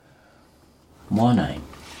My name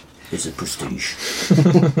is The Prestige.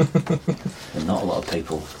 And not a lot of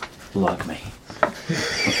people like me.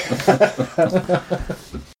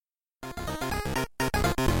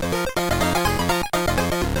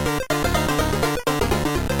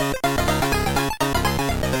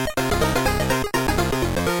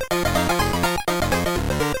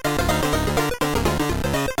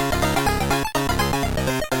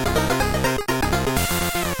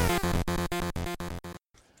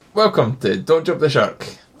 Welcome to Don't Jump the Shark.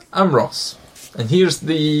 I'm Ross, and here's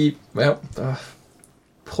the,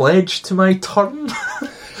 pledge to my turn.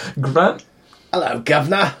 Grant. Hello,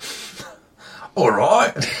 Governor.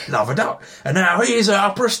 Alright, another duck. And now here's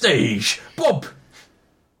our Prestige. Bob.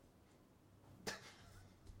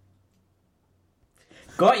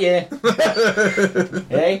 Got you.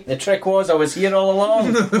 Hey, the trick was I was here all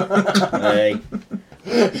along. Hey.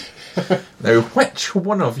 Now, which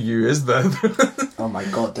one of you is that? Oh my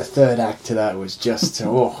god, the third act to that was just, I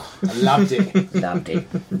loved it. Loved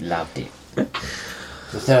it.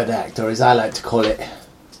 The third act, or as I like to call it,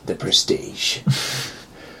 the Prestige.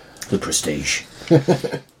 The Prestige.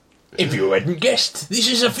 If you hadn't guessed, this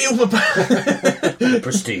is a film about... The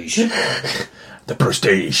Prestige. The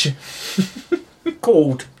Prestige.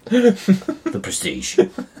 Called The Prestige.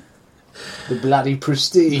 The bloody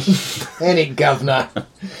Prestige. Ain't it, Governor?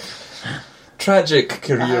 Tragic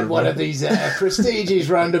career. One of these Prestiges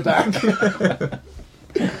round the back.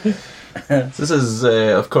 This is,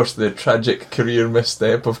 of course, the tragic career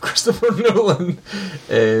misstep of Christopher Nolan.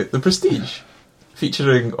 The Prestige.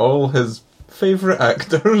 Featuring all his favourite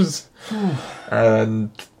actors.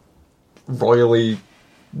 And royally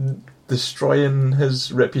destroying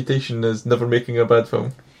his reputation as never making a bad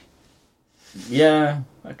film. Yeah,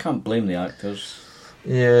 I can't blame the actors.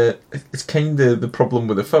 Yeah, it's kind of the problem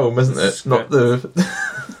with the film, isn't it? Not the...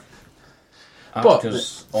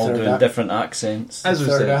 Actors all third doing act. different accents. As we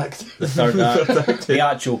Third said, act. The third act. The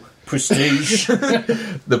actual Prestige.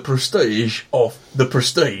 the Prestige of the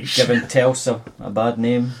Prestige. Giving Tulsa a bad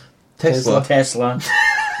name. Tesla. Tesla.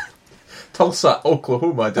 Tulsa,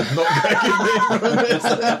 Oklahoma did not get a good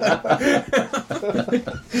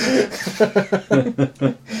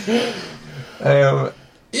name.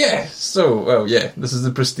 This is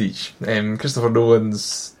the Prestige. Christopher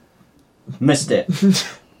Nolan's Missed it.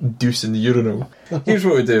 deuce in the urinal. Here's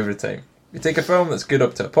what we do every time. We take a film that's good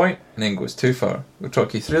up to a point and then goes too far. We'll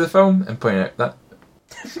talk you through the film and point out that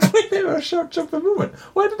point out our short jumping moment.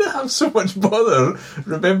 Why did I have so much bother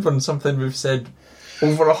remembering something we've said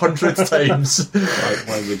over 100 times?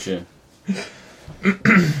 Why would you?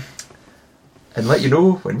 And let you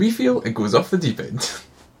know when we feel it goes off the deep end.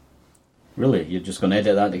 Really? You're just going to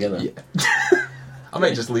edit that together? Yeah. I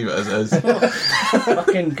might just leave it as it is.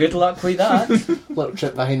 Fucking good luck with that. Little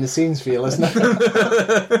trip behind the scenes for you, listener.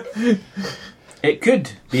 It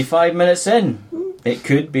could be 5 minutes in. It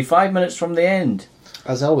could be 5 minutes from the end.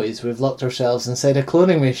 As always, we've locked ourselves inside a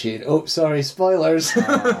cloning machine. Oh, sorry, spoilers.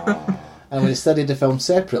 And we studied the film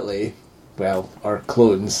separately. Well, our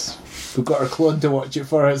clones. We got our clone to watch it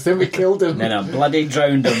for us, then we killed him. Then I bloody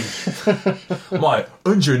drowned him. My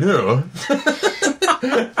engineer.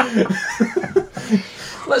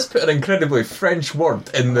 Let's put an incredibly French word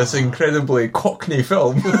in this incredibly Cockney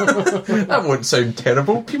film. That won't sound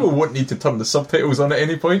terrible. People won't need to turn the subtitles on at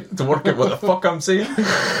any point to work out what the fuck I'm saying.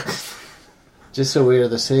 Just so we're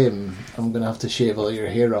the same, I'm going to have to shave all your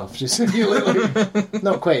hair off. Just so you look like...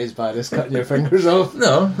 Not quite as bad as cutting your fingers off.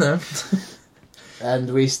 No.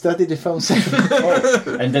 And we studied the film separately.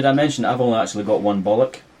 Oh, and did I mention I've only actually got one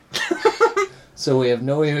bollock? So we have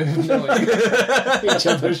no way of knowing each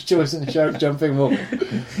other's chosen shark jumping moment.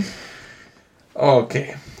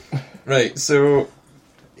 Okay. Right, so...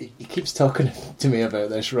 He keeps talking to me about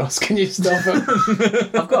this, Ross. Can you stop him?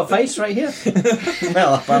 I've got a vice right here.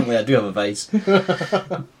 Well, apparently I do have a vice.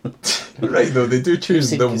 Right, though, they do choose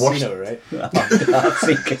the worst... right? I've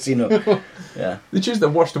seen Casino. Yeah. They choose the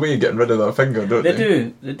worst way of getting rid of that finger, don't they?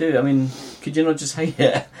 They do. I mean, could you not just hide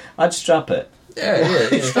it? I'd strap it. Yeah.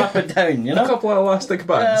 Strap it down, you know? A couple of elastic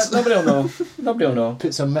bands. Nobody will know. Nobody will know.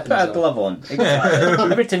 Put some mittens Put a on. glove on.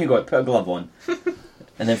 Exactly. Every time you go out, put a glove on.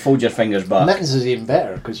 And then fold your fingers back. Mittens is even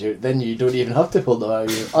better, because then you don't even have to pull them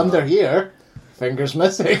out. You're under here, fingers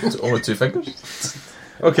missing. It's only 2 fingers.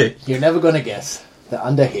 Okay. You're never going to guess that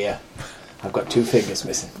under here, I've got 2 fingers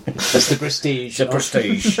missing. It's the prestige. The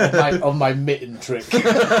prestige. of my mitten trick.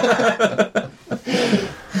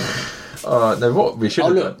 Now what we should Oh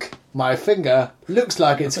have look, my finger looks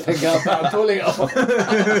like it's a finger, but I'm pulling it off.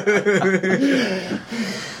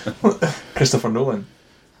 Christopher Nolan.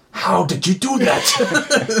 How did you do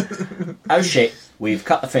that? Oh shit. we've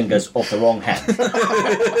cut the fingers off the wrong hand.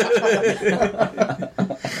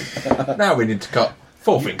 Now we need to cut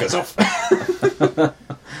 4 fingers off.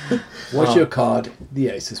 What's your card? The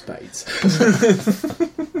Ace of Spades.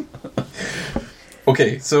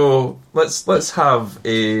 Okay, so let's have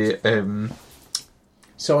a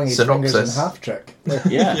Sawing his fingers in synopsis. half trick.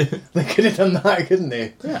 Yeah. They could have done that, couldn't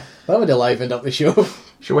they? Yeah. That would have livened up the show.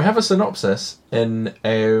 Shall we have a synopsis in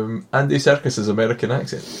Andy Serkis's American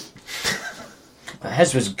accent?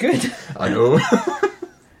 His was good. I know.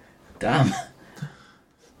 Damn.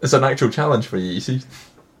 It's an actual challenge for you see.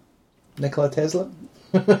 Nikola Tesla?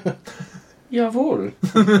 Jawohl.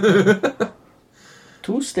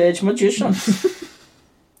 Two-stage magician.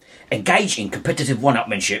 Engage in competitive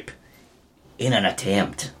one-upmanship in an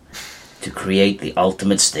attempt to create the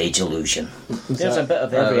ultimate stage illusion. There's a bit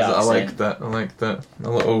of every I accent. like that. A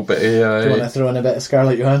little bit Do you want to throw in a bit of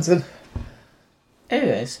Scarlett Johansson?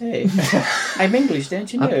 Oh, I say. I'm English,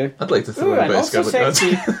 don't you know? I'd like to throw Ooh, in a I'm bit of also Scarlett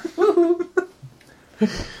sexy. Johansson. Woohoo.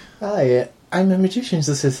 Hi, I'm a magician's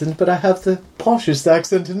assistant, but I have the poshest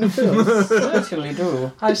accent in the film. Certainly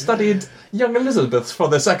do. I studied Young Elizabeth for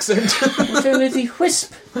this accent. With only the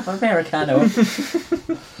wisp of Americano.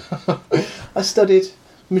 I studied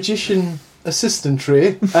magician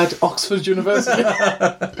assistantry at Oxford University.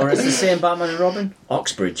 Or it's the same Batman and Robin?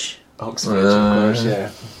 Oxbridge. Oxbridge, of course,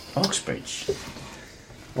 yeah. Oxbridge.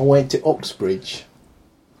 I went to Oxbridge.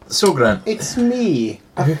 So, Grant, It's me.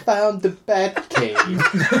 I found the Batcave.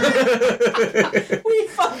 We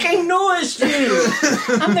fucking noticed you!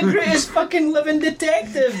 I'm the greatest fucking living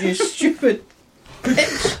detective, you stupid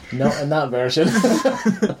bitch. Not in that version.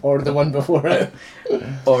 Or the one before it.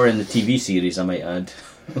 Or in the TV series, I might add.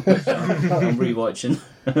 Which I'm rewatching.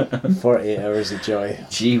 48 Hours of Joy.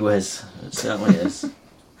 Gee whiz. It certainly is.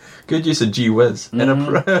 good use of gee whiz.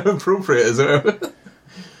 Inappropriate as well.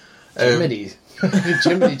 Jiminy.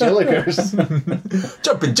 Jiminy Jillikers.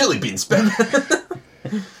 Jumping jelly bean spin.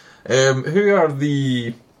 Who are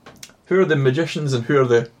the magicians and who are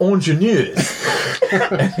the ingeneurs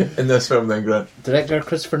in this film then, Grant? Director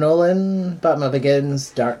Christopher Nolan, Batman Begins,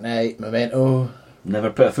 Dark Knight, Memento. Never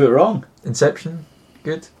put a foot wrong. Inception?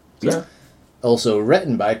 Good? Yeah. Also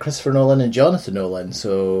written by Christopher Nolan and Jonathan Nolan.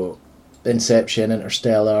 So Inception,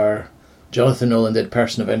 Interstellar. Jonathan Nolan did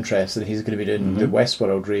Person of Interest, and he's going to be doing the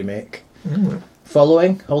Westworld remake.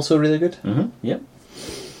 Following, also really good. Mm-hmm. Yep.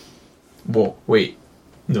 Whoa, wait.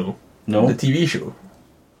 No. No. The TV show?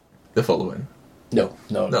 The following? No.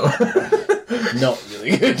 No. Not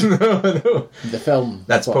really good. no. The film.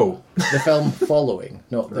 That's Poe. The film following,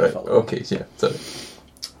 not the Right, following. okay, yeah, sorry.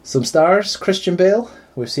 Some stars. Christian Bale.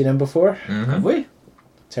 We've seen him before. Have we?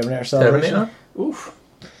 Terminator Salvation. Terminator? Oof.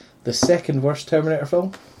 The second worst Terminator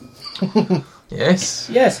film. Yes.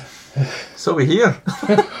 Yes. So we hear.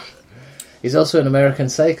 He's also in American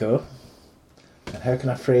Psycho. And how can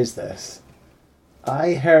I phrase this?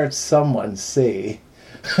 I heard someone say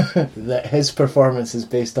that his performance is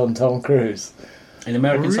based on Tom Cruise. In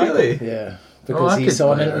American Psycho. Really? Yeah. Because I he could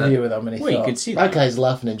saw an buy interview that. with him and he Well, you thought, could see that that. guy's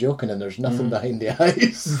laughing and joking and there's nothing behind the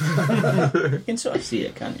eyes. You can sort of see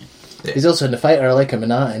it, can't you? He's also in The Fighter. I like him in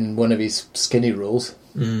that, in one of his skinny roles.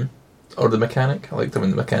 Or The Mechanic. I liked him in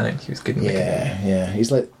The Mechanic. He was good in The Mechanic. Yeah.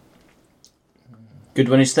 He's like, Good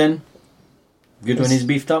when he's thin. Good when he's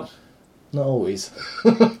beefed up. not always.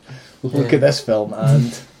 Look at this film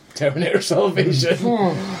and Terminator Salvation.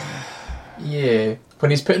 Yeah. When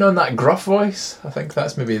he's putting on that gruff voice, I think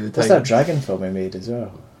that's maybe the What's time. that dragon film he made as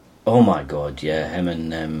well? Oh my god, yeah. Him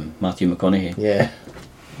and Matthew McConaughey. Yeah.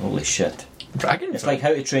 Holy shit. Dragon? It's like How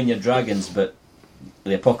to Train Your Dragons, but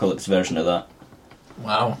the apocalypse version of that.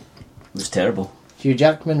 Wow. It was terrible. Hugh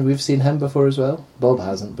Jackman, we've seen him before as well. Bob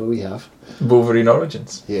hasn't, but we have. Wolverine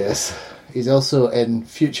Origins. Yes. He's also in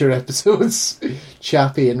future episodes.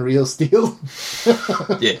 Chappie and Real Steel.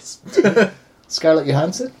 Yes. Scarlett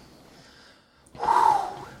Johansson.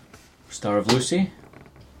 Star of Lucy.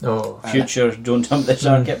 Oh. Future Don't Hump the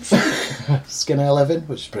Shark episode. Skinner 11,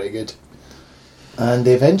 which is pretty good. And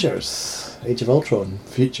The Avengers. Age of Ultron.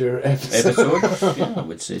 Future episode. Episode? Yeah, I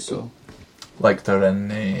would say so. Liked her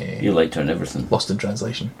in You liked her and everything. Lost in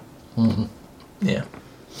Translation. Yeah.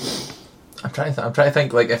 I'm trying to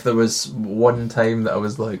think like if there was one time that I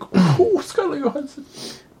was like, oh, Scarlett Johansson.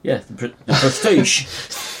 Yeah, the Prestige.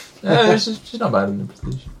 She's not bad in The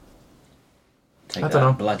Prestige. Take I that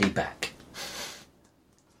don't know. bloody back.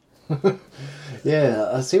 Yeah,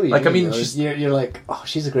 I see what you Like, mean. I mean, though. she's- You're like, oh,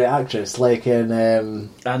 she's a great actress. Like in... And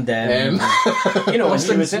you know, when Lost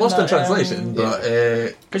she in, was in Lost in that, Translation, but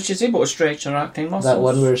because she's able to stretch her acting muscles. that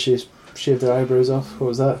one where she shaved her eyebrows off. What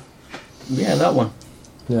was that? Yeah, that one.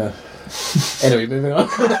 Yeah. Anyway, moving on.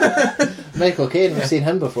 Michael Caine, we've seen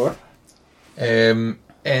him before. I'm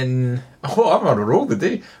on a roll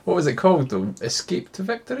today. What was it called though? Escape to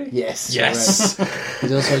Victory? Yes. Yes. Right.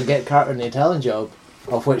 He's also in Get Carter and the Italian Job,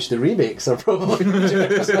 of which the remakes are probably.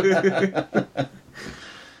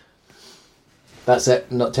 That's it.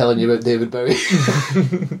 I'm not telling you about David Bowie.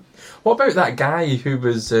 What about that guy who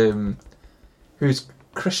was who's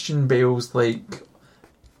Christian Bale's like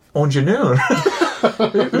ingenieur?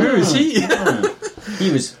 who is he?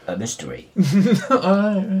 He was a mystery. You're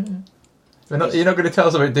not going to tell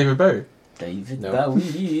us about David Bowie? David No. Bowie,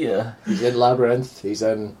 He's in Labyrinth. He's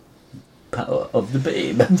in. Power of the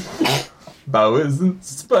Babe. Bowers and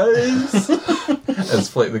Spice. As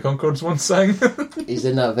Flight of the Conchords once sang. He's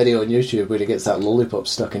in that video on YouTube where he gets that lollipop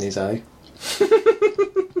stuck in his eye.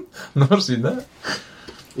 Never seen that.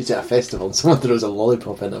 He's at a festival and someone throws a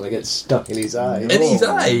lollipop in him and it gets stuck in his eye. In his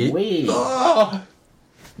eye? Way. Oh,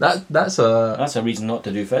 that's That's a reason not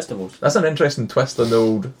to do festivals. That's an interesting twist on the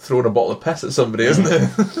old throwing a bottle of piss at somebody, isn't it?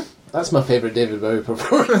 That's my favourite David Bowie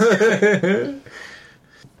performance.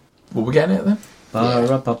 What we getting at then?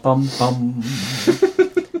 Ba-ra-pa-pum-pum.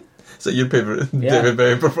 Is that your favourite Yeah. David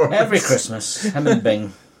Bowie performance? Every Christmas, him and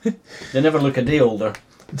Bing. They never look a day older.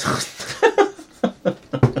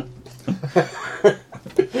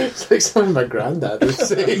 It's like something my granddad would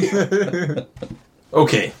say.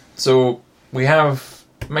 Okay, so we have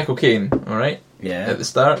Michael Caine, alright, Yeah. at the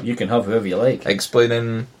start, You can have whoever you like.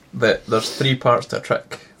 explaining that there's 3 parts to a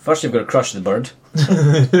trick. First you've got to crush the bird.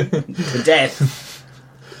 To death.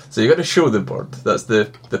 So you've got to show the bird, that's the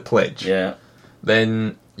pledge. Yeah.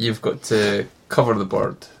 Then you've got to cover the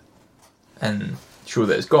bird and show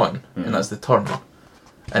that it's gone, and that's the turn.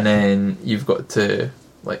 And then you've got to,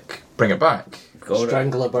 like, bring it back. Got it.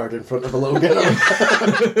 Strangle a bird in front of a little girl.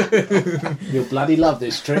 You'll bloody love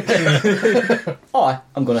this trick.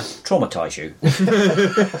 I'm going to traumatise you.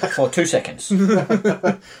 For 2 seconds.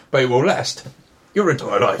 But it will last your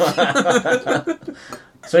entire life.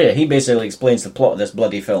 So yeah, he basically explains the plot of this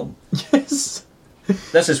bloody film. Yes.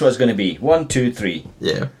 This is what it's going to be. 1, 2, 3.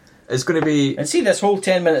 Yeah. It's going to be... And see this whole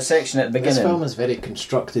 10-minute section at the This film beginning. is very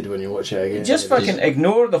constructed when you watch it again. Just fucking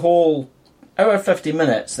ignore the whole hour 50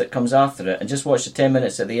 minutes that comes after it and just watch the 10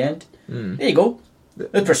 minutes at the end. There you go.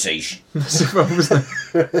 The Prestige. Forget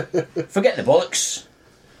the bollocks.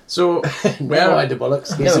 So, Never mind the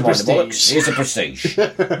bollocks. He's Never the mind the bollocks. prestige. Here's the Prestige.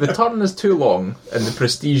 the turn is too long and the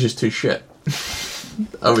prestige is too shit.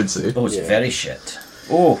 I would say. Oh, it's Yeah. very shit.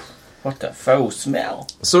 Oh, what a foul smell.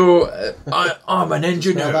 So, I'm an Smell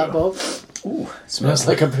engineer. that, Bob? Ooh, Smells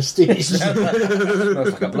like a prestige. smells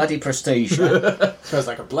like a bloody Prestige. Man. Smells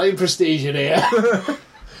like a blind prestige in here.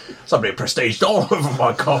 Somebody prestiged all over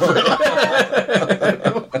my coffee.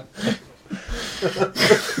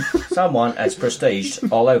 Someone has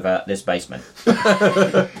prestiged all over this basement.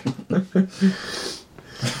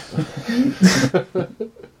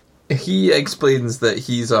 He explains that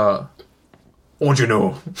he's a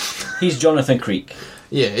engineer. He's Jonathan Creek.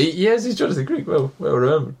 Yeah, he is. He's Jonathan Creek. Well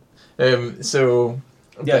remembered. So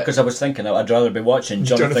Yeah, because I was thinking I'd rather be watching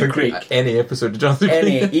Jonathan Creek. Any episode of Jonathan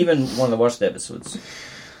Any, Creek. even one of the worst episodes.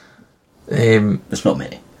 There's There's not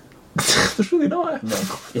many. really not. No,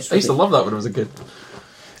 it's I used to really- love that when I was a kid.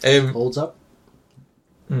 Holds up.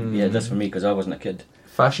 Yeah, that's for me because I wasn't a kid.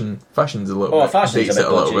 Fashion's a little Oh, bit. fashion's a dates bit it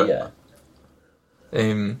little dodgy, bit.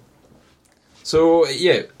 yeah. So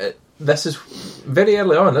yeah, this is very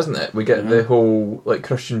early on, isn't it? We get the whole like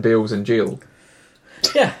Christian Bale's in jail.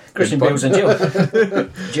 Yeah, Christian Good Bale's in jail.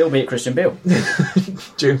 Jailbait Christian Bale.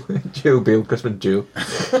 Jail Bale, Christmas jail.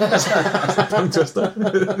 Tongue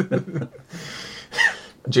twister.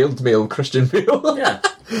 Jailed male Christian Bale. Yeah.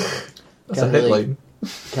 That's Can't a headline.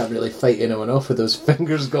 Can't really fight anyone off with those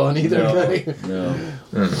fingers gone either, can he? No.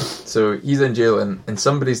 So he's in jail and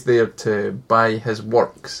somebody's there to buy his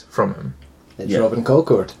works from him. It's Yeah. Robin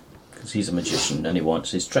Colcord. Because he's a magician and he wants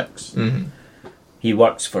his tricks. Mm-hmm. He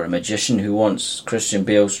works for a magician who wants Christian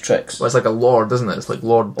Bale's tricks. Well, it's like a lord, isn't it? It's like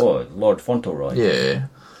Lord. Oh, Lord Fauntleroy. Yeah.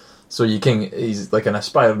 So he's like an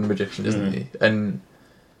aspiring magician, isn't he? And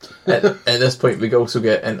at this point, we also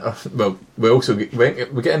get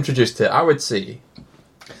we get introduced to. I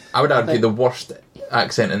would argue the worst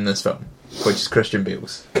accent in this film, which is Christian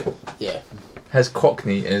Bale's. Yeah. His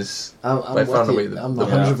Cockney is I'm by far and away with you. the I'm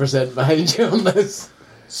worst. 100% behind you on this.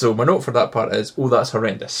 So my note for that part is, oh, that's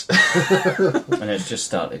horrendous. And it's just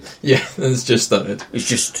started. Yeah, it's just started. It's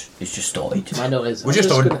just started. My note is... We're just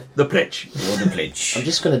on the pitch. You're the pledge. I'm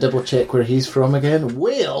just going to double check where he's from again.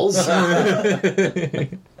 Wales!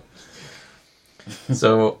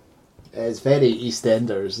 So, It's very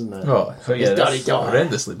EastEnders, isn't it? oh, So yeah, It's Daddy this, Dog.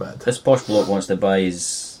 horrendously bad. this posh bloke wants to buy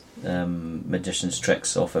his magician's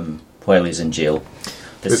tricks off him while he's in jail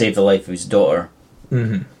to save the life of his daughter.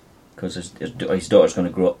 Mm-hmm. Because his daughter's going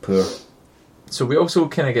to grow up poor. So we also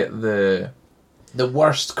kind of get the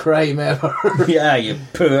worst crime ever. Yeah, you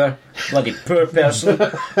poor, bloody poor person.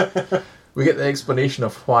 we get the explanation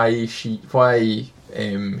of why he's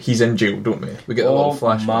in jail, don't we? We get a little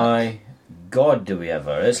flashback. Oh my God, do we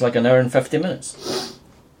ever? It's like an hour and 50 minutes.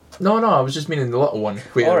 No, I was just meaning the little one.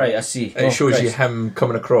 Where Alright, I see. It shows you him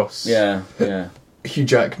coming across. Yeah. Hugh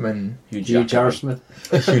Jackman. Hugh Jarsman.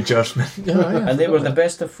 Hugh Jarsman. Yeah, and they were the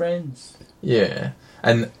best of friends. Yeah.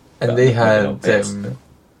 And they had...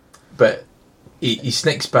 but he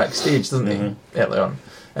sneaks backstage, doesn't he, early on?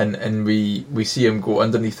 And we see him go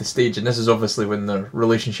underneath the stage, and this is obviously when their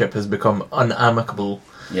relationship has become unamicable.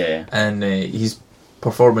 Yeah. And he's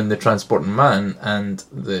performing the Transporting Man, and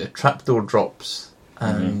the trapdoor drops,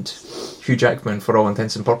 and Hugh Jackman, for all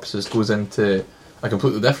intents and purposes, goes into a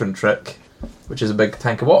completely different trick, which is a big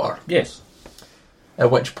tank of water. Yes. At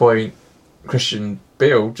which point, Christian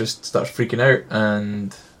Bale just starts freaking out,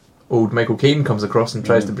 and old Michael Caine comes across and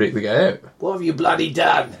tries to break the guy out. What have you bloody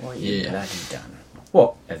done? What have you bloody done?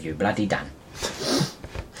 What have you bloody done?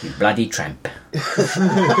 You bloody tramp.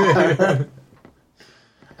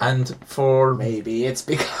 And for... Maybe it's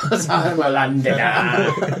because I'm a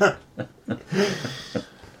Londoner.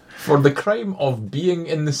 For the crime of being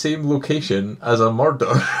in the same location as a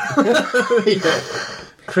murder,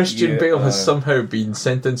 Christian Bale has somehow been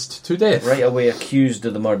sentenced to death. Right away accused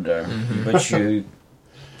of the murder, which you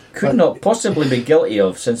could not possibly be guilty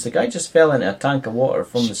of, since the guy just fell into a tank of water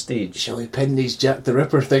from the stage. Shall we pin these Jack the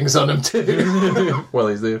Ripper things on him too? While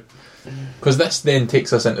he's there. Because this then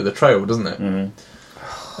takes us into the trial, doesn't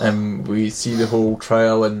it? We see the whole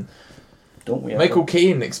trial, and don't we Michael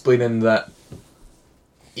Caine explaining that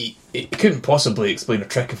he couldn't possibly explain a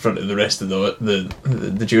trick in front of the rest of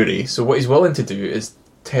the jury. So what he's willing to do is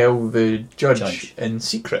tell the judge in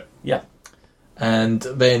secret. Yeah. And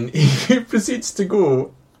then he proceeds to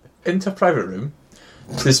go into a private room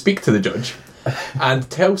to speak to the judge, and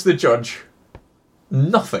tells the judge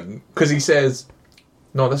nothing, because he says,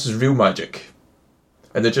 "No, this is real magic."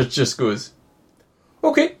 And the judge just goes,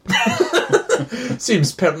 "Okay."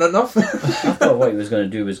 Seems pertinent enough. I thought what he was going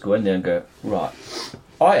to do was go in there and go, right,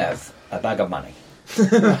 I have a bag of money.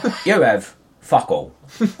 You have fuck all.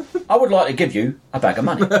 I would like to give you a bag of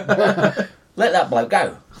money. Let that bloke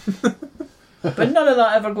go. But none of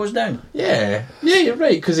that ever goes down. Yeah, you're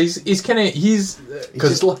right, because he's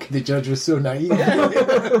just lucky the judge was so naive.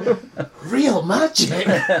 Real magic.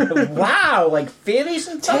 Wow, like fairies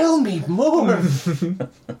and stuff. Tell me more.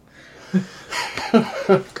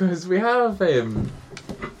 Because we have him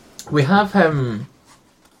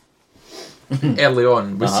early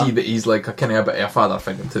on. We see that he's like a kind of a bit of a father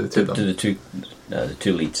figure to the two of them. To the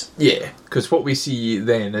two leads. Yeah, because what we see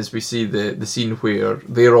then is we see the scene where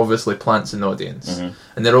they're obviously plants in the audience,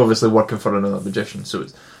 and they're obviously working for another magician. So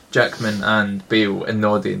it's Jackman and Bale in the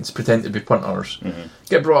audience, pretend to be punters,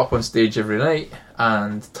 get brought up on stage every night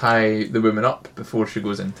and tie the woman up before she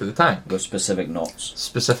goes into the tank. With specific knots.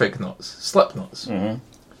 Slip knots,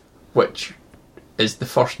 which is the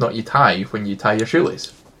first knot you tie when you tie your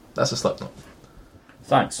shoelace. That's a slip knot.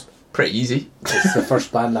 Thanks. Pretty easy. It's the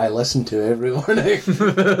first band I listen to every morning.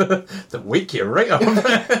 To wake you right up.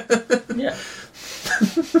 Yeah.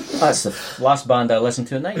 That's the last band I listen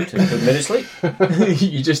to at night to put me to sleep.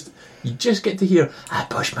 you just get to hear, "I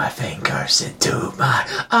push my fingers into my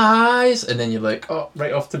eyes," and then you're like, oh,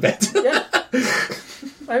 right off to bed. Yeah.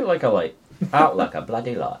 Out like a light. Out like a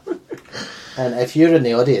bloody light. And if you're in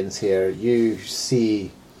the audience here, you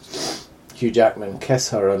see Hugh Jackman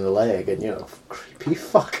kiss her on the leg, and you're creepy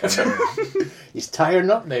fucker. He's tiring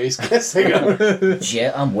up now, he's kissing her.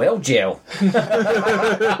 I'm well, Jill.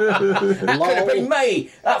 That could have been me.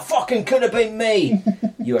 That fucking could have been me.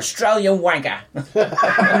 You Australian wanker.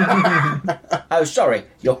 Oh, sorry,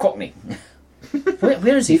 you're Cockney.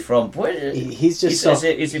 Where is he from? He's just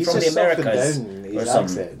is he from the Americas or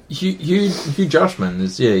something? Hugh Jackman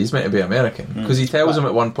he's meant to be American, because he tells him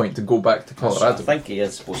at one point to go back to Colorado. I think he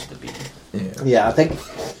is supposed to be. Yeah, I think,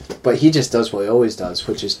 but he just does what he always does,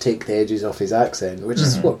 which is take the edges off his accent, which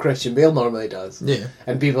is what Christian Bale normally does. Yeah.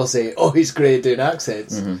 And people say, "Oh, he's great at doing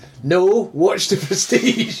accents." No, watch The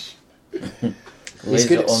Prestige. He's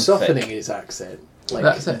good at softening his accent,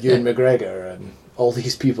 like Ewan McGregor and all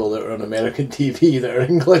these people that are on American TV that are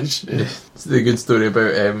English. It's the good story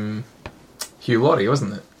about Hugh Laurie,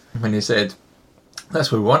 wasn't it? When he said, "That's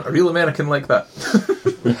what we want, a real American like that."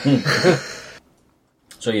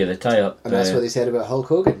 So yeah, they tie up. And that's what they said about Hulk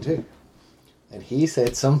Hogan too. And he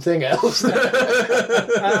said something else.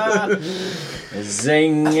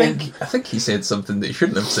 Zing. I think he said something that he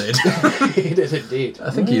shouldn't have said. He did indeed. I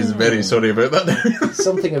think he is very sorry about that now.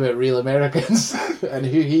 Something about real Americans and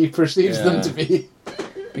who he perceives them to be.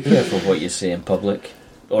 Be careful what you say in public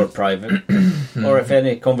or private, or if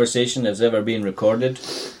any conversation has ever been recorded.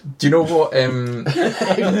 Do you know what?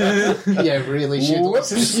 Yeah, really should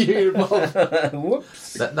listen to you, Bob.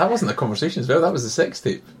 Whoops. That wasn't a conversation as well. That was the sex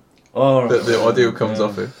tape Or that the audio comes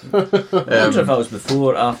off of. I wonder if that was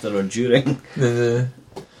before, after, or during.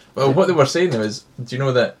 Well, what they were saying is, do you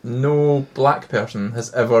know that no black person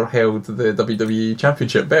has ever held the WWE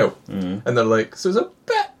Championship belt? Mm. And they're like, so it's a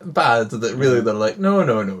bit bad that really they're like, no,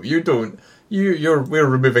 you don't. We're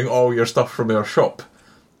removing all your stuff from our shop.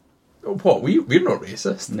 What? We're not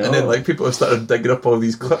racist. No. And then like people have started digging up all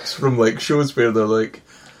these clips from like shows where they're like,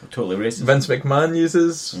 Totally racist. Vince McMahon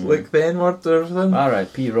uses like the N-word or something.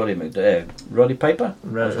 R.I.P. Roddy Piper. I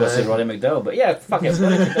was going to say Roddy McDowell, but yeah, fuck it.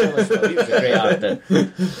 Roddy McDowell as well. He was a great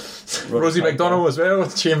actor. Rosie McDonald as well.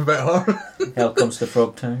 Shame about her. Hell Comes to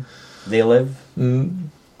Frogtown. They Live. When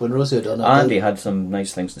Rosie O'Donnell Andy had some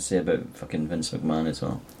nice things to say about fucking Vince McMahon as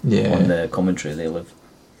well. Yeah. On the commentary, They Live.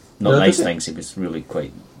 Not No, nice did things, he was really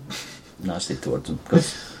quite nasty towards him.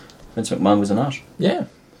 Because Vince McMahon was an arse. Yeah.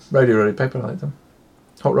 Roddy Piper liked him.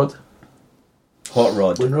 Hot Rod. Hot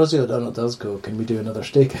Rod. When Rosie O'Donnell does go, can we do another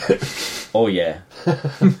stakeout? Oh yeah.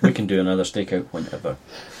 We can do another stakeout whenever.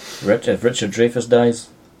 If Richard Dreyfuss dies,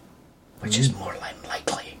 which is more than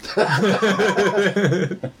likely.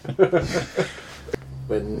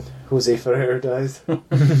 When Jose Ferrer dies.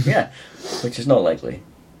 Yeah, which is not likely.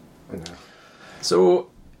 So,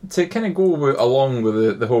 to kind of go along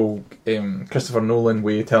with the whole Christopher Nolan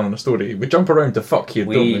way of telling a story, we jump around to fuck here,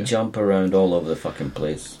 don't We we? jump around all over the fucking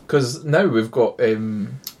place. Because now we've got...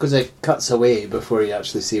 Because it cuts away before you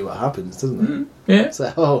actually see what happens, doesn't it? yeah. It's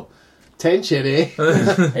like, oh, tension, eh?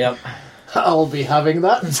 Yep. I'll be having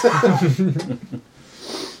that.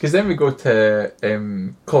 Because then we go to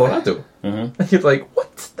Colorado. Mm-hmm. And you're like,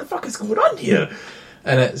 what the fuck is going on here?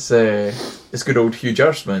 And it's good old Hugh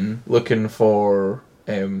Jackman looking for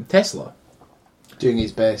Tesla. Doing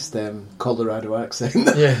his best Colorado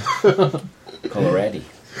accent. Yeah. Colorado.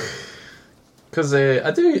 Because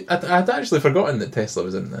I'd actually forgotten that Tesla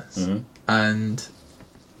was in this. Mm-hmm. And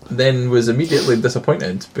then was immediately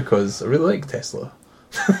disappointed because I really like Tesla.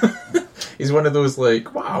 He's one of those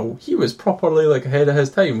like, wow, he was properly like ahead of his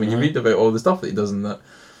time when you read about all the stuff that he does in that.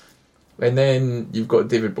 And then you've got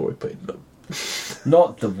David Bowie playing them.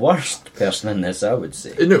 Not the worst person in this, I would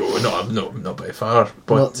say. No, not by far.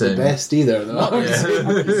 But Not the best either, though. I wouldn't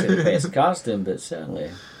say the best casting, but certainly.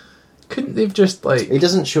 Couldn't they've just like He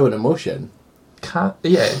doesn't show an emotion. couldn't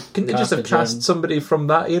they just have cast somebody from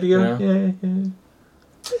that area? Yeah.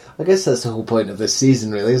 I guess that's the whole point of this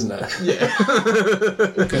season, really, isn't it? Yeah.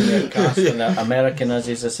 Couldn't they have cast an American as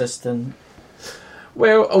his assistant?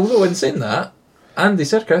 Well, although in saying that, Andy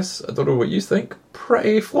Serkis, I don't know what you think,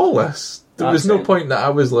 pretty flawless. There was no Accent. point that I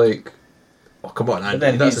was like, oh, come on, But Andy,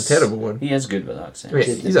 then that's a terrible one. He is good with accents. Wait,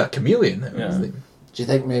 he's a chameleon. Yeah. Do you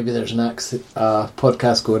think maybe there's an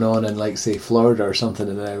podcast going on in, like, say, Florida or something,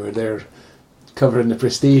 and where they're covering the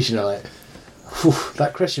Prestige, and they're like, "Whew,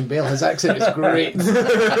 that Christian Bale, his accent is great." You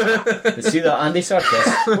see that Andy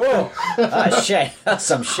Serkis? Whoa, that's shit. That's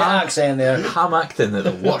some shit accent there. Ham acting at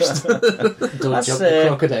the worst. Don't That's, jump the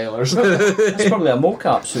crocodile or something. That's probably a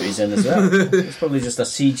mocap suit he's in as well. It's probably just a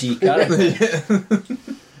CG character.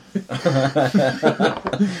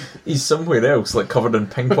 He's somewhere else, like covered in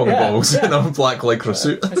ping pong balls in a black lycra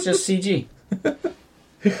suit. It's just CG.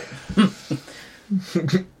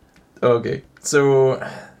 Okay, so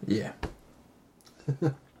yeah.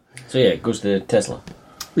 So yeah, it goes to Tesla.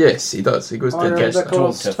 Yes, he does. He goes to Alright, Gets that told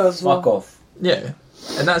goes to Tesla. fuck off. yeah,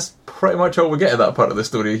 and that's pretty much all we get of that part of the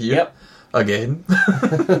story here. Yep. Again.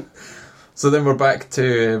 So then we're back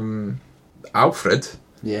to Alfred,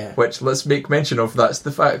 Yeah. which let's make mention of. That's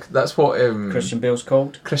the fact. That's what Christian Bale's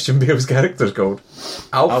called. Christian Bale's character's called.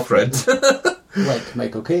 Alfred. Like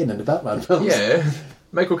Michael Caine in the Batman films. Yeah.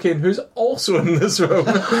 Michael Caine, who's also in this film,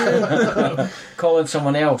 Calling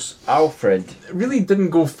someone else Alfred. really didn't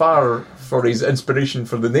go far for his inspiration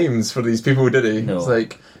for the names for these people, did he? No. It's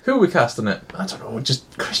like, who are we casting it? I don't know,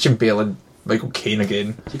 just Christian Bale and Michael Caine again.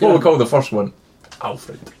 You What could we call the first one?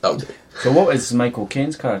 Alfred. That'll do. So what is Michael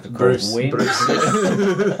Caine's character called? Bruce. Wayne? Bruce.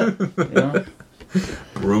 You know?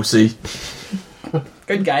 Brucey.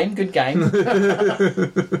 Good game, good game.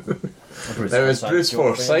 Bruce Now, as Forsyth, Bruce Joe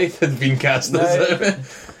Forsyth had been cast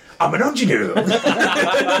as I'm an engineer.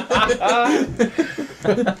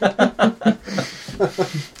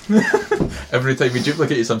 Every time he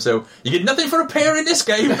duplicates himself, you get nothing for a pair in this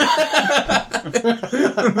game.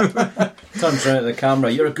 Turns around at the camera.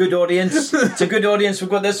 You're a good audience. It's a good audience we've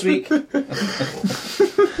got this week.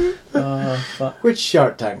 Fuck. Which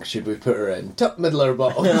Shark Tank should we put her in? Top, middle, or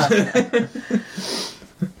bottom?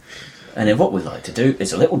 And then what we like to do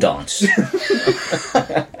is a little dance.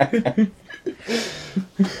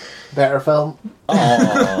 Better film.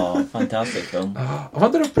 Oh, fantastic film. I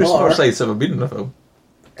wonder if Bruce Or- Forsyth's ever been in a film.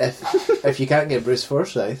 If you can't get Bruce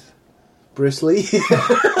Forsyth, Bruce Lee.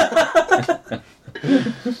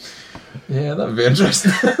 Yeah, that'd be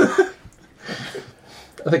interesting.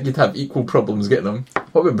 I think you'd have equal problems getting him.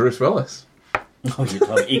 What about Bruce Willis? Oh, you'd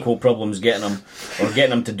have equal problems getting him, or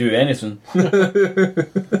getting him to do anything.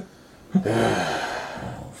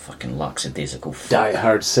 Oh, fucking lackadaisical. Die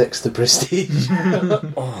Hard 6, The Prestige.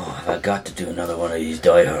 Oh, have I got to do another one of these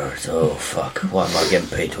Die Hards? Oh, fuck. What am I getting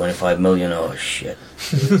paid? 25 million? Oh, shit.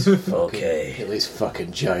 Okay. At least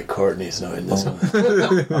fucking Jai Courtney's not in this one.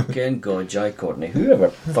 Fucking God, Jai Courtney. Whoever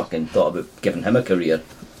fucking thought about giving him a career?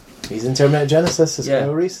 He's in Terminator Genesis as Yeah.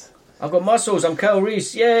 Kyle Reese. I've got muscles, I'm Kyle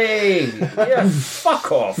Reese. Yay! Yeah,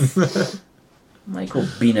 fuck off. Michael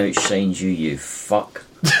Bean outshines you, you fuck.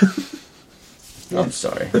 I'm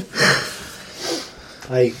sorry.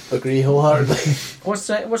 I agree wholeheartedly.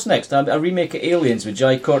 What's next? A remake of Aliens with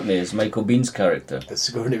Jai Courtney as Michael Bean's character. It's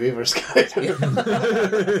Sigourney Weaver's character.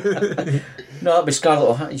 No, that'd be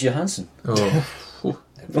Scarlett Johansson. Oh,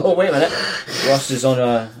 Oh, wait a minute. Ross is on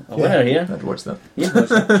a winner here. I'd watch that. Yeah, what's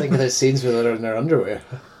that? Think of those scenes where they're in their underwear.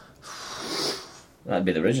 That'd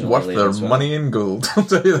be the original. Worth Alien their as well. money in gold, I'll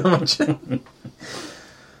tell you that much.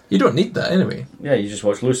 You don't need that anyway. Yeah, you just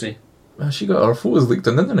watch Lucy. Well, she got her photos leaked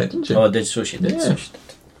on the internet, didn't she? Oh, so she did. Yeah. So she did.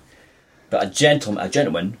 But a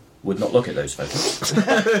gentleman would not look at those photos.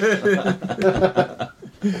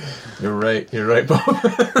 You're right,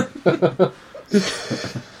 Bob.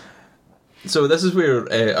 So this is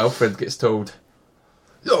where Alfred gets told,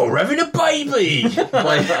 "You're having a baby,"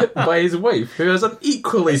 by his wife, who has an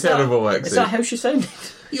equally terrible accent. Is that how she sounded?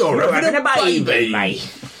 You're having a baby,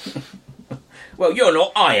 mate. Well, you're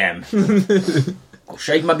not. I am. I'll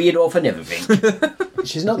shave my beard off and everything.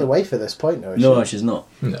 She's not the wife at this point, though, is No, she? she's not.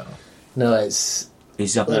 No. No, it's...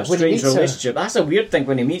 He's up in Like, a when he strange meets her- relationship. That's a weird thing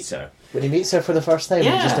when he meets her. When he meets her for the first time,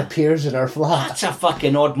 Yeah. he just appears in her flat. That's a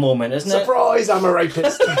fucking odd moment, isn't it? Surprise, I'm a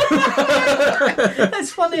rapist.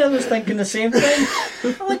 It's funny, I was thinking the same thing.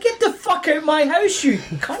 I'm like, get the fuck out of my house, you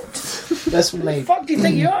cunt. That's Who my, the fuck do you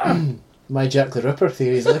think you are? my Jack the Ripper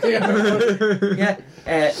theories. Looking at her. Yeah,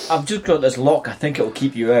 I've just got this lock. I think it'll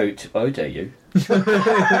keep you out. Out of you.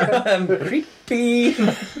 Creepy.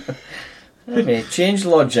 I may change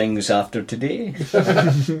lodgings after today.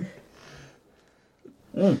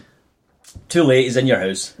 Too late. He's in your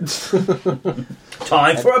house.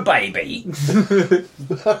 Time for a baby.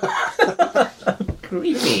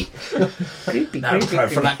 Creepy. Creepy. Now Creepy.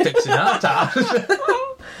 prophylactic Sonata.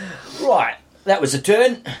 Right, that was a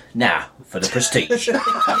turn. Now for the prestige.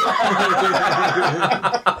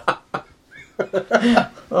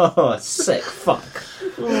 Oh, sick fuck.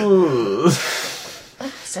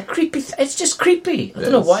 It's a creepy. It's just creepy. I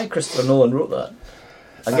don't know Yes. why Christopher Nolan wrote that.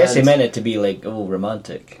 I guess he And- meant it to be like, oh,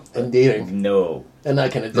 romantic. Endearing. No. And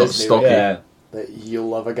that kind of Not Disney stocky. way Yeah. that you'll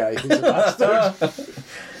love a guy who's a bastard.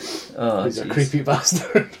 Oh, Who's a jeez. creepy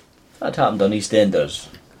bastard. That happened on EastEnders.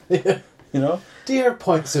 Yeah. You know. Dear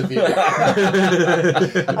points of view.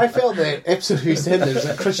 I felt the episode of EastEnders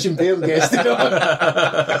that Christian Bale guested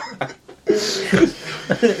on.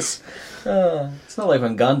 It's not like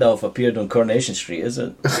when Gandalf appeared on Coronation Street, is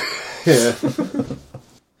it? Yeah.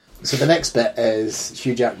 So the next bit is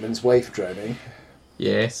Hugh Jackman's wife drowning.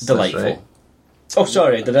 Yes, that's Delightful. right. Oh,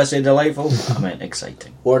 sorry. Did I say delightful? I meant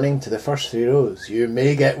exciting. Warning to the first 3 rows, you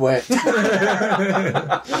may get wet.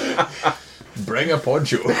 Bring a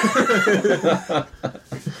poncho.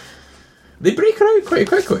 They break her out quite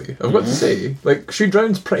quickly, I've got to say. Like, she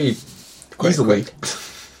drowns pretty easily.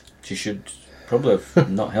 She should probably have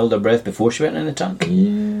not held her breath before she went in the tank.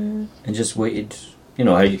 Yeah. And just waited. You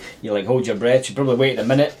know how you like hold your breath. She probably waited a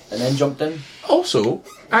minute and then jumped in. Also,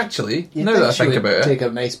 actually, You'd now that I she think would about it, take a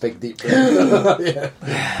nice big deep breath. Yeah.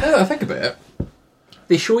 now that I think about it,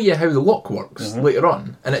 they show you how the lock works later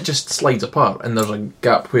on, and it just slides apart, and there's a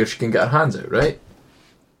gap where she can get her hands out, right?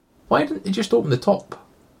 Why didn't they just open the top?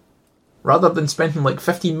 Rather than spending like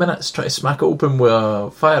 15 minutes trying to smack it open with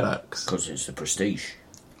a fire axe. Because it's the prestige.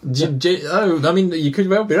 Oh, I mean, you could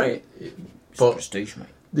well be right. It's the But prestige, mate.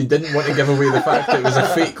 they didn't want to give away the fact that it was a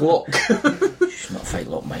fake lock. It's not a fake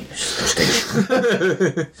lock, mate. It's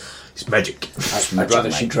prestige. It's magic. It's I'd magic,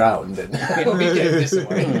 rather she mate. drowned than we get this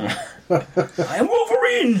away. I am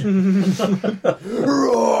Wolverine!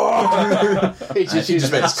 He just She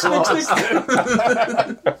just went, claws.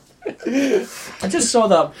 I just saw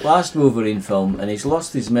that last Wolverine film, and he's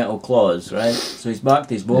lost his metal claws, right? So he's back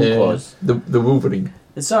to his bone claws. The Wolverine.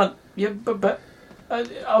 It's that, yeah, but I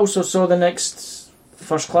also saw the next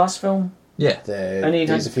First Class film, Yeah. and he Days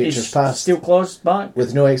had of Futures his Past. steel claws back.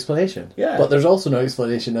 With no explanation. Yeah. But there's also no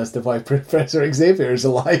explanation as to why Professor Xavier is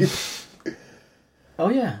alive. Oh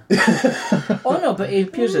yeah. Oh no, but he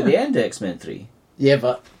appears at the end of X-Men 3. Yeah,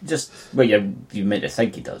 but Just, well, you meant to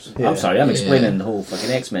think he does. Yeah. I'm sorry, I'm Yeah. explaining the whole fucking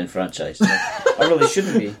X-Men franchise. I really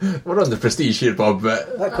shouldn't be. We're on the Prestige here, Bob,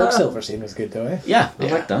 but... that Quicksilver scene was good though, eh? Yeah, I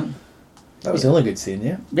Yeah. like that. That was the only good scene,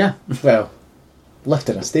 yeah? Yeah, Well,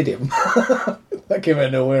 lifting a stadium. That came out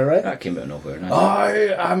of nowhere, right? that came out of nowhere. And I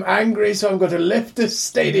I am angry, so I'm going to lift this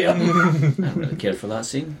stadium. didn't really care for that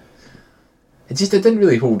scene. It didn't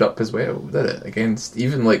really hold up as well, did it? Against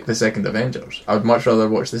even like the second Avengers. I would much rather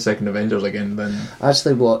watch the second Avengers again than I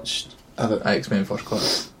actually watched... X-Men First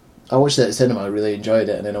Class. I watched it at cinema, I really enjoyed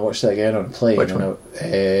it, and then I watched it again on a plane. Which and one?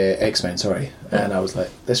 X-Men, sorry. And I was like,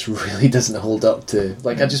 this really doesn't hold up to...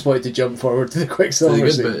 Like, I just wanted to jump forward to the Quicksilver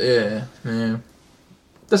Really scene. good, but yeah.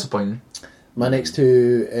 Disappointing. My next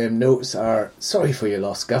two notes are, sorry for your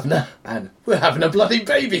loss, Governor, and we're having a bloody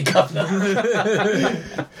baby, Governor.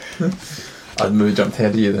 I'd maybe jumped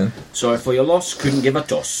ahead of you then. Sorry for your loss, couldn't give a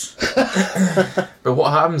toss. But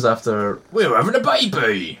what happens after we're having a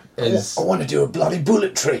baby is I want to do a bloody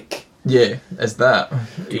bullet trick. is that.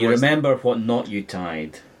 Do you remember what knot you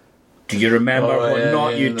tied? Do you remember Oh, what yeah,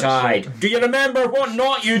 knot yeah, you that's tied? Do you remember what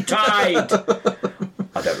knot you tied?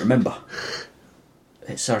 I don't remember.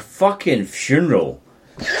 It's our fucking funeral.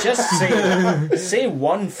 Just say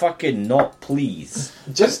one fucking knot, please.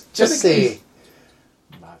 Just say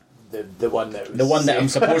the one that was The one that I'm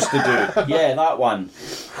supposed to do. Yeah, that one.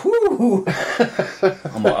 Whew.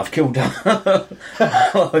 I've killed her.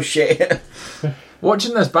 Oh shit.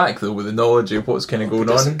 Watching this back though, with the knowledge of what's kind of going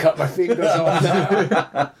doesn't on. cut my fingers off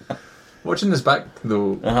now. Watching this back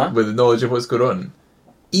though, Uh-huh. with the knowledge of what's going on.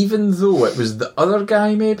 Even though it was the other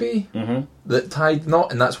guy maybe that tied the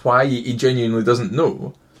knot, and that's why he genuinely doesn't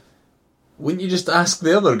know. Wouldn't you just ask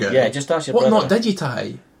the other guy? Yeah, just ask your what brother. knot did you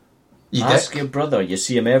tie? You Ask dick. your brother. You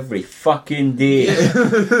see him every fucking day.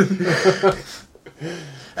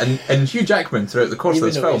 And Hugh Jackman throughout the course Even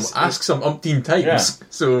of this though film he's- asks him umpteen times. Yeah.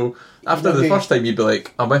 So after Even the though first time you'd be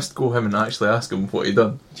like, I must go him and actually ask him what he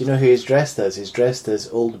done. Do you know who he's dressed as? He's dressed as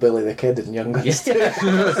old Billy the Kid in Young Guns.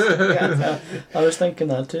 Yeah, I was thinking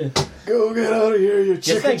that too. Go get out of here, you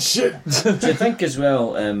chicken think- shit. Do you think as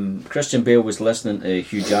well, Christian Bale was listening to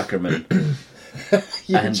Hugh Jackman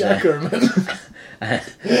You And, Jackerman.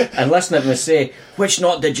 and listening to him say, which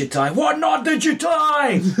knot did you tie? What knot did you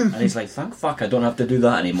tie? And he's like, thank fuck I don't have to do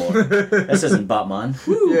that anymore. This isn't Batman.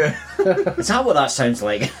 Whew. Yeah. Is that what that sounds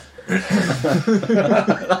like?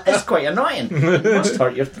 That is quite annoying. It must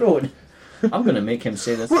hurt your throat. I'm going to make him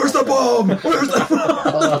say this. Where's the bomb? Where's the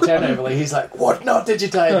bomb? Alternatively, he's like, what knot did you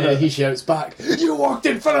tie? And then he shouts back, you walked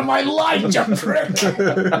in front of my line, you prick!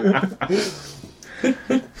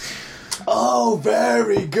 Oh,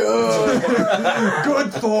 very good.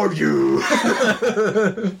 Good for you.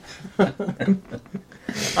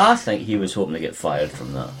 I think he was hoping to get fired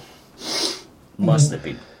from that. Must have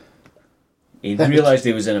been. He realised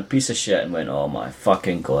he was in a piece of shit and went, oh my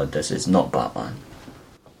fucking god, this is not Batman.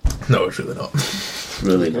 No, it's really not.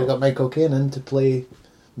 Really We not. got Michael Caine in to play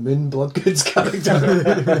Moon Bloodgood's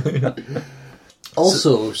character.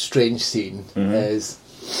 Also, strange scene is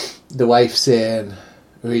the wife saying,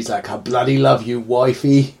 he's like, I bloody love you,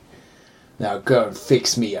 wifey. Now go and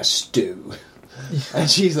fix me a stew. And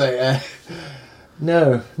she's like,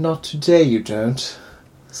 no, not today you don't.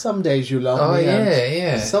 Some days you love Oh, me yeah, and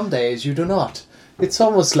yeah. some days you do not. It's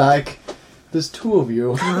almost like there's two of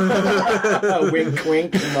you. Wink,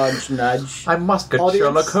 wink, nudge, nudge. I must get Audience,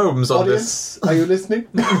 Sherlock Holmes on this. Audience, are you listening?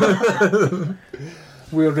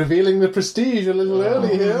 We're revealing the prestige a little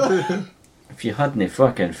early here. If you hadn't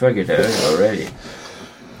fucking figured it out already.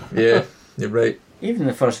 Yeah, you're right. Even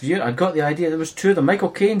the first view, I got the idea there was two of them. Michael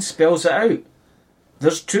Caine spells it out.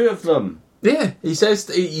 There's two of them. Yeah, he says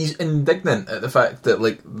that he's indignant at the fact that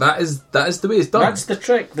like that is the way it's done. That's the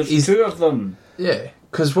trick. There's He's- two of them. Yeah,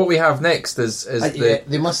 because what we have next is Yeah, the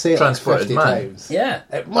they must say it like transported 50 man. times. Yeah.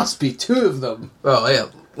 It must be two of them. Well, yeah.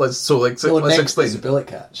 Let's No, let's next explain. is a bullet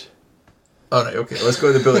catch. All right, okay. Let's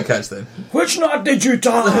go to the bullet catch then. Which knot did you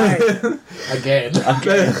tie? Again.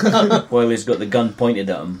 While he's got the gun pointed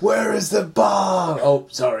at him. Where is the bar? Oh,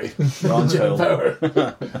 sorry. Wrong Jet film. Power.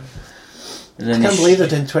 And then I can't believe they're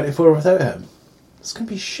doing 24 without him. It's going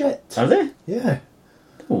to be shit. Are they? Yeah.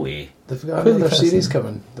 No way. They've got Really another series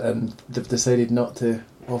fascinating. coming and they've decided not to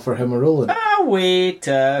offer him a role in it. Ah, wait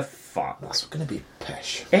a fuck. That's going to be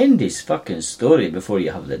pish. End his fucking story before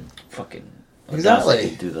you have the fucking Exactly.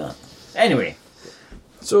 audacity to do that. Anyway.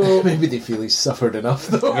 So Maybe they feel he's suffered enough,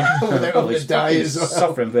 though. Without Well, having he's to die fucking as well.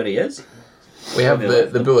 suffering where he is. we have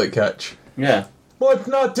the bullet catch. Yeah. What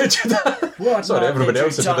not did you die? What Sorry, not everybody did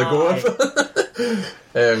else you had to go die?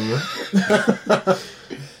 off.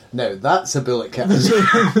 Now, that's a bullet catch.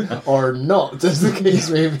 Or not, as the case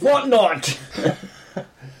may be. What not?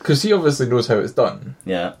 Because he obviously knows how it's done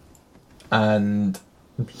Yeah. and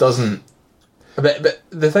doesn't. But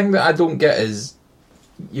the thing that I don't get is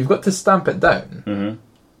you've got to stamp it down. Mm-hmm.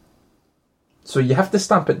 So you have to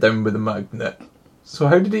stamp it down with a magnet. So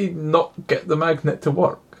how did he not get the magnet to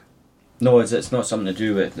work? No, it's not something to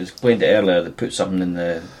do with. They explained it earlier. They put something in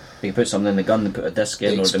the. They can put something in the gun. They put a disc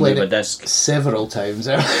in, or they Explain move a it disc. several times.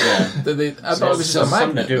 Yeah. Did they, I thought it was just a something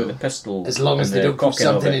magnet. to do with though. the pistol. As long as and they the don't put cocking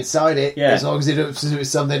of something it. inside it. Yeah. As long as they don't put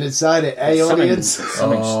something inside it. Hey, Something- audience.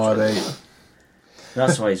 something Oh, str- right.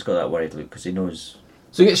 That's why he's got that worried look, because he knows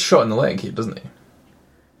So he gets shot in the leg here, doesn't he?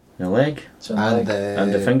 the leg And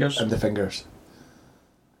and the fingers. And the fingers.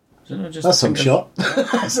 Is it not just That's the some fingers? shot.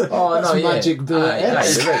 That's magic bullet. You're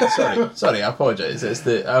right. Sorry, I apologise. It's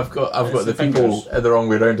the I've got It's the the people fingers. the wrong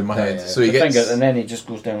way round in my Yeah, head. yeah. So he The gets finger, and then he just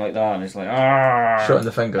goes down like that, and it's like ah. shot in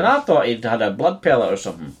the finger. And I thought he'd had a blood pellet or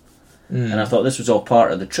something, Mm. and I thought this was all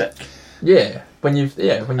part of the trick. Yeah, when you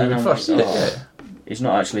And I'm first see like, it. oh. Yeah. He's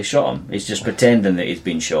not actually shot him. He's just pretending that he's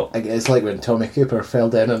been shot. It's like when Tommy Cooper fell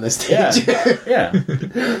down on the Yeah, stage. yeah,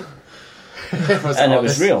 It was and it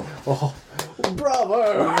honest. was real. Oh,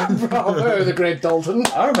 bravo! Bravo, the great Dalton.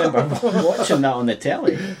 I remember watching that on the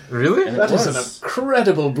telly. Really? And That it is an was.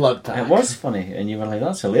 incredible blood pack. It was funny, and you were like,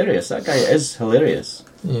 "That's hilarious. That guy is hilarious."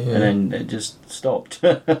 Yeah. And then it just stopped.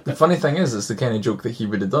 The funny thing is, it's the kind of joke that he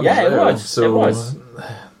would have done. Yeah, as it well. was. So, It was.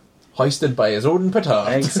 hoisted by his own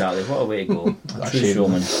petard. Exactly. What a way to go. A True shame.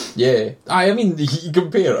 showman. Yeah. I mean, you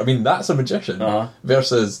compare. I mean, that's a magician Uh-huh.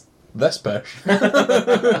 versus this bitch.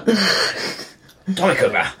 Tommy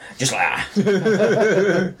Cooper, just like that.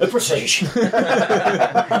 The Prestige.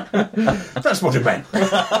 Transported men.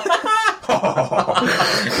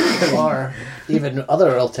 Or even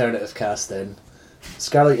other alternative casting.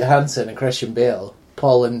 Scarlett Johansson and Christian Bale.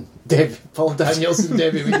 Paul Daniels and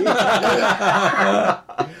Debbie McGee.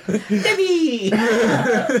 Debbie!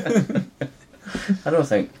 I don't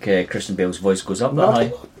think Christian Bale's voice goes up that Not a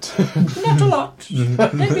high. Not a lot.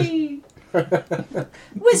 Debbie!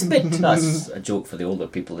 Whispered. That's a joke for the older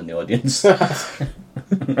people in the audience.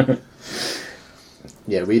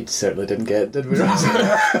 Yeah, we certainly didn't get it, did we?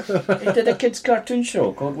 He did a kids' cartoon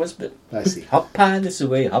show called Whispered. I see. Hop high this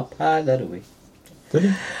away, hop high that away. Did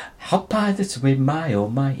he? Hop high this away, my oh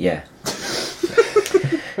my. Yeah.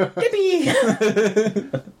 Debbie!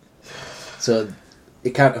 So he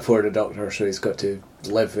can't afford a doctor, so he's got to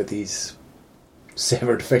live with these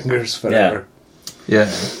severed fingers forever.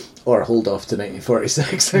 Yeah. Or hold off to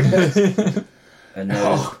 1946, I guess. And now,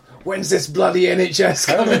 Oh, when's this bloody NHS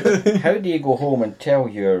coming? how do you go home and tell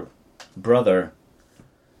your brother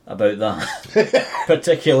about that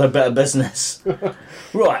particular bit of business?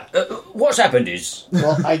 Right, what's happened is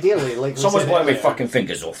Well, ideally, like we someone's said blowing my earlier, fucking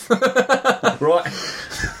fingers off. Right?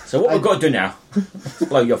 So what we've got to do now,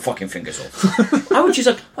 blow your fucking fingers off. Why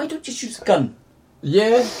don't you use a gun?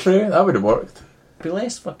 Yeah, true. That would have worked. Be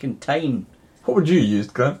less fucking time. What would you use,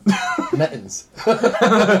 Grant? mittens.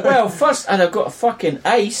 Well, first I'd have got a fucking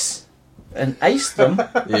ice and iced them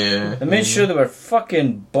Yeah. and made sure they were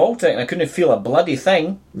fucking Baltic and I couldn't feel a bloody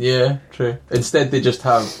thing. Yeah, true. Instead, they just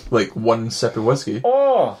have like one sip of whiskey.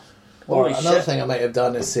 Oh! Or Holy another shit. thing I might have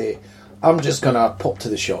done is say, I'm just going to pop to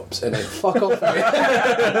the shops and then fuck off.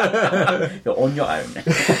 You're on your own.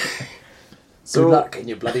 Good luck in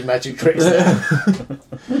your bloody magic tricks there.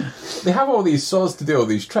 They have all these saws to do all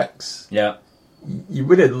these tricks. Yeah. You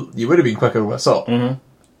would have been quicker with a saw Mm-hmm.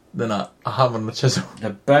 than a hammer and a chisel. They're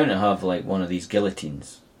bound to have like one of these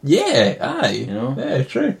guillotines. Yeah, aye. You know? Yeah,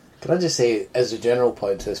 true. Can I just say, as a general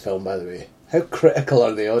point to this film, by the way, how critical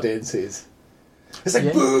are the audiences? It's like,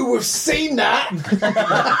 Yeah. boo, we've seen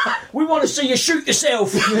that! We want to see you shoot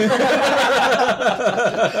yourself! You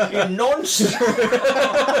nonce!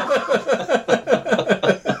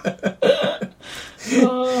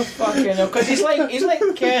 Oh, fucking hell. Because he's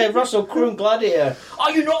like Russell Crowe in Gladiator.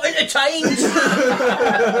 Are you not entertained?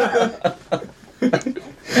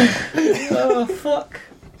 Oh, fuck.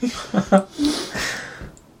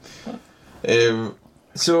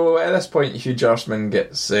 So at this point, Hugh Jackman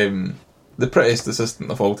gets the prettiest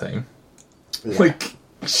assistant of all time. Yeah. Like,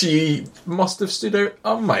 she must have stood out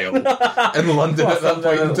a mile in London at that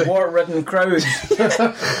point in The time. war-ridden crowd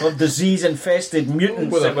of disease-infested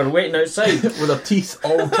mutants With that were waiting outside. With her teeth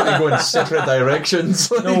all trying to go in separate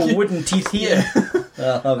directions. No wooden teeth here.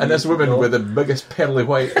 And this woman with the biggest pearly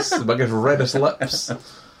whites, the biggest reddest lips,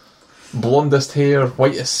 blondest hair,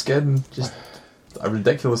 whitest skin, just a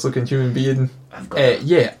ridiculous looking human being.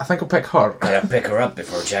 Yeah, I think I'll pick her. Gotta pick her up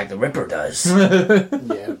before Jack the Ripper does.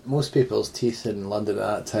 Yeah, most people's teeth in London at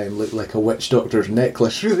that time looked like a witch doctor's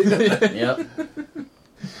necklace, really. Yep.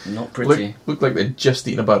 Not pretty. Looked like they'd just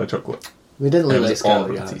eaten a bar of chocolate. They didn't It look was like all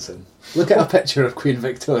Scarlett her teeth. Johansson. Look at a picture of Queen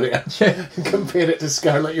Victoria and compare it to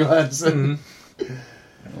Scarlett Johansson.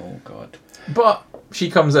 Oh, God. But she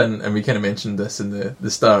comes in, and we kind of mentioned this in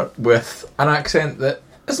the start, with an accent that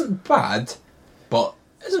isn't bad, but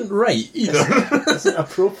isn't right either. Isn't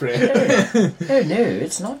appropriate. Oh, no,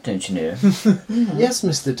 it's not, don't you know? Yes,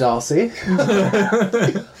 Mr. Darcy.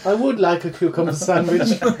 I would like a cucumber sandwich.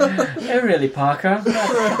 Oh, really, Parker?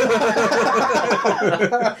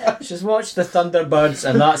 She's watched the Thunderbirds,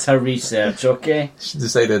 and that's her research, okay? She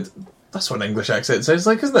decided, that's what an English accent sounds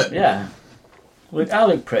like, isn't it? Yeah. Look, I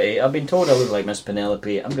look pretty. I've been told I look like Miss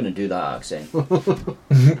Penelope. I'm going to do that accent.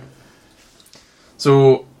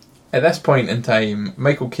 So, at this point in time,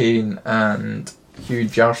 Michael Caine and Hugh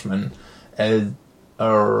Jackman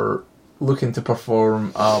are looking to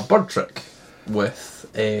perform a bird trick with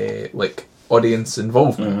audience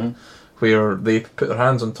involvement, where they put their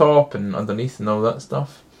hands on top and underneath and all that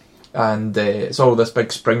stuff. And it's all this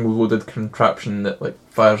big spring-loaded contraption that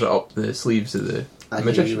fires it up the sleeves of the I knew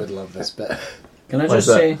magician. you would love this bit. Can I Why just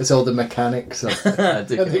is that? say... It's all the mechanics of I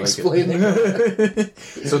do and kinda like it. explaining it.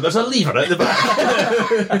 So there's a lever at the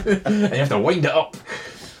back, and you have to wind it up.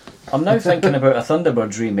 I'm now thinking about a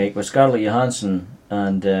Thunderbirds remake with Scarlett Johansson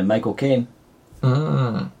and Michael Caine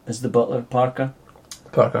as the butler, Parker.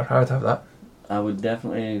 Parker, I would have that. I would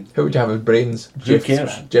definitely... Who would you have as brains? Who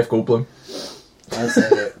cares? Jeff Goldblum. As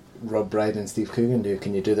Rob Brydon and Steve Coogan do,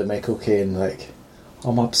 can you do the Michael Caine,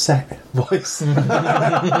 I'm upset voice?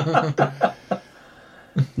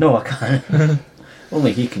 No, I can't.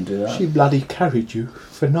 Only he can do that. She bloody carried you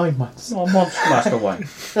for 9 months. Oh, Master Wank.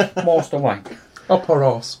 Master Wank. Up her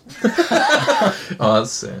arse. Oh,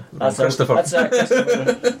 that's Christopher. That's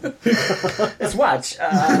Christopher. It's watch.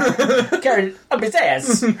 Carried up his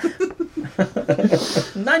ass.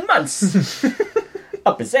 9 months.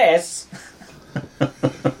 Up his ass.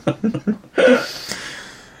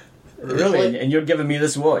 Really? And you're giving me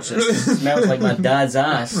this watch? It smells like my dad's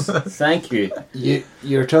ass. Thank you.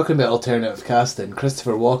 You're talking about alternative casting.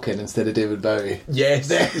 Christopher Walken instead of David Bowie. Yes,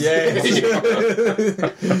 yes.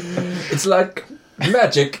 It's like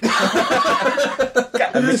magic.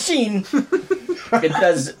 Got a machine. It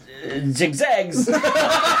does zigzags.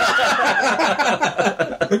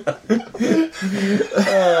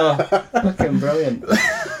 Oh, fucking brilliant.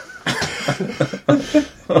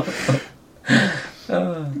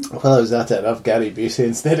 Well, I was at it. I've Gary Busey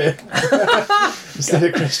instead of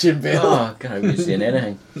Christian Bale. Oh, God, I was saying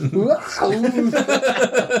anything.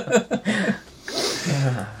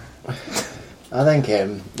 I think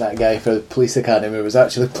that guy for the Police Academy was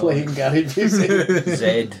actually playing Gary Busey.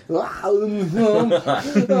 Zed. I'm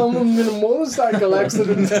in a motorcycle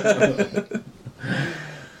accident.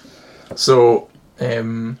 So,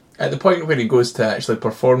 at the point where he goes to actually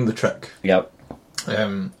perform the trick, Yep.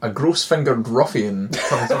 a gross-fingered ruffian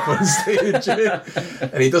comes up on stage,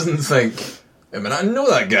 and he doesn't think, I mean, I know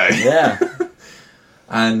that guy. Yeah.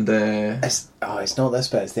 And It's not this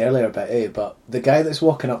bit, it's the earlier bit, But the guy that's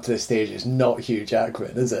walking up to the stage is not Hugh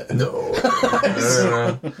Jackman, is it? no,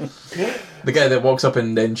 the guy that walks up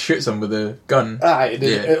and then shoots him with a gun.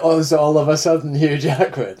 It was all of a sudden Hugh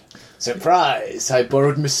Jackman. Surprise! I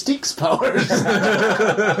borrowed Mystique's powers.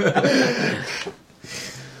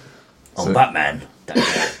 Oh, Batman.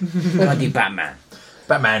 Bloody Batman.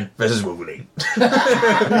 Batman versus Wolverine.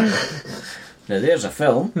 Now, there's a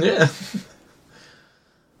film. Yeah.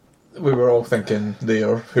 We were all thinking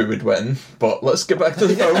there who would win, but let's get back to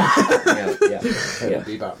the film. It would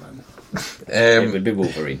be Batman. It would be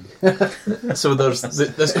Wolverine. So there's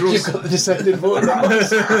this You've gross, got the decided vote.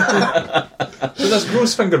 so this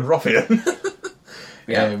gross-fingered ruffian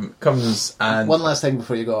comes and One last thing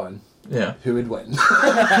before you go on. yeah. Who would win?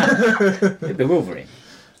 It'd be Wolverine.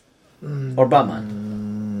 Or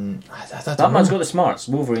Batman. I don't Batman's know. got the smarts.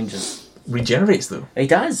 Wolverine just... Regenerates though. He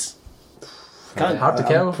does. Can't... Hard to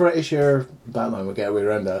kill. I'm pretty sure Batman would get away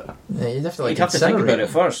around that. Yeah, you'd have to He'd have to think incinerate about it him.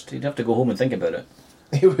 first. He'd have to go home and think about it.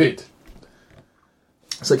 He would.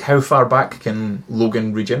 It's like how far back can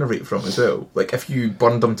Logan regenerate from as well? Like if you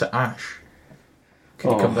burned him to ash,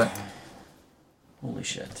 could he come back? Holy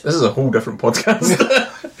shit. This is a whole different podcast.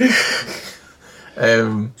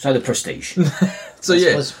 So the Prestige. So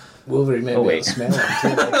yeah. Was Wolverine maybe Oh, wait. smell it too,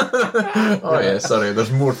 like. Oh yeah, sorry,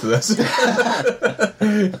 there's more to this.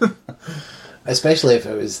 Especially if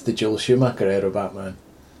it was the Joel Schumacher era Batman.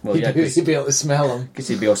 Well, yeah, You'd be able to smell them. because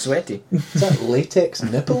he'd be all sweaty. Is that latex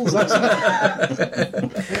nipples?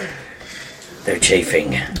 They're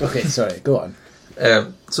chafing. Okay, sorry, go on.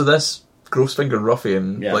 So this gross-fingered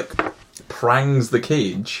ruffian Yeah. like prangs the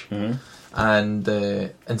cage, and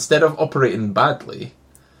instead of operating badly,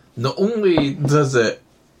 not only does it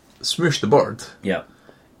smoosh the bird, Yeah.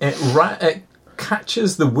 it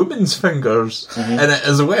catches the woman's fingers in it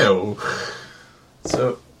as well.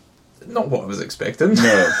 So, not what I was expecting.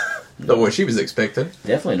 No, Not what she was expecting.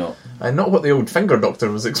 definitely not. And not what the old finger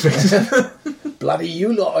doctor was expecting. Bloody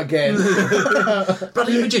you lot again.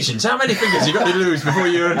 Bloody magicians, how many fingers you got to lose before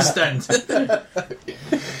you understand?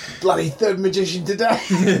 Bloody third magician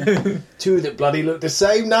today. Two that bloody look the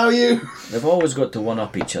same now, you. They've always got to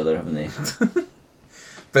one-up each other, haven't they?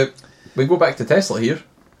 But we go back to Tesla here,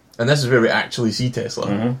 and this is where we actually see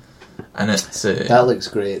Tesla. And it's... That looks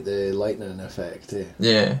great, the lightning effect. Eh?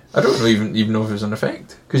 yeah, I don't know even know if it was an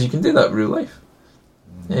effect, because you can do that in real life.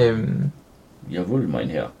 You wouldn't mind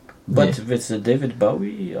here. But Yeah. if it's a David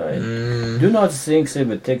Bowie, I do not think they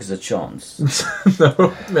would take the chance.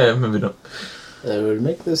 No, maybe not. I will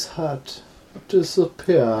make this hat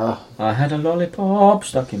disappear. I had a lollipop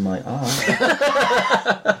stuck in my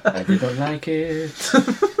eye. I did not like it.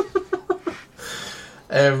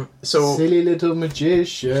 So Silly little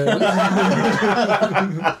magician.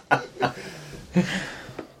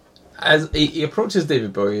 as he approaches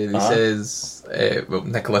David Bowie and he Uh-huh. says, well,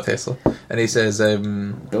 Nikola Tesla, and he says,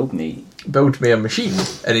 Build me. build me a machine.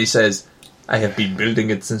 And he says, I have been building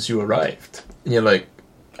it since you arrived. And you're like,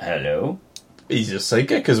 Hello? he's a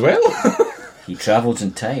psychic as well? He travels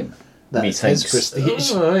in time. That's his Methinks.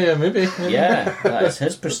 prestige. Oh, yeah, maybe. Yeah, that is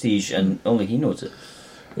his prestige, and only he knows it.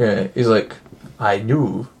 Yeah, he's like, I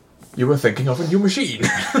knew you were thinking of a new machine.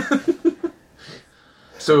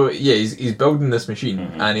 So, yeah, he's building this machine,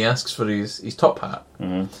 and he asks for his top hat.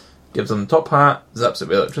 Gives him the top hat, zaps it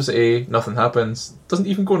with electricity, nothing happens. Doesn't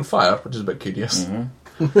even go on fire, which is a bit curious.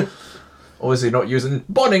 Or is he not using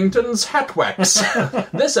Bonington's hat wax?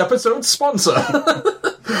 This episode's sponsor.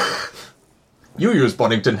 You use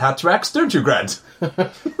Bonington hat wax, don't you, Grant?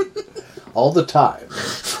 All the time.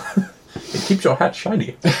 It keeps your hat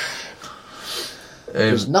shiny.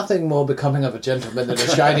 There's nothing more becoming of a gentleman than a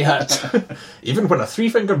shiny hat. Even when a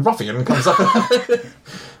three-fingered ruffian comes up,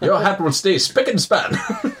 your hat will stay spick and span.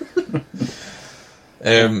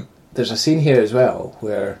 There's a scene here as well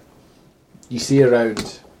where you see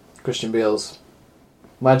around Christian Bale's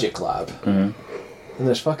magic lab, and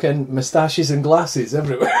there's fucking moustaches and glasses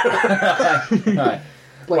everywhere. Right.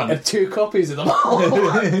 Like, and two copies of them all.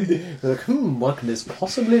 They're like, what can this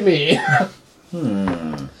possibly mean?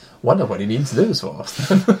 Wonder what he needs those for.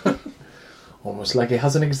 Almost like he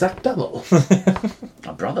has an exact double.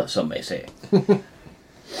 A brother, some may say.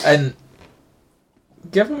 And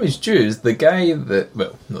give him his dues, the guy that,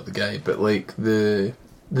 well, not the guy, but like the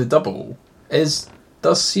double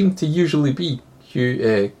does seem to usually be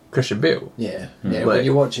Christian Bale. Yeah, Like, when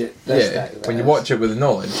you watch it, when you watch it with the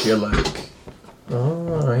knowledge, you're like,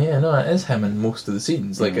 oh yeah, no, it is him in most of the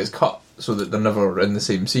scenes. Like, it's cut so that they're never in the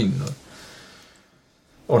same scene,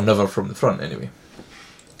 or never from the front anyway.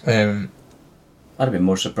 I'd have been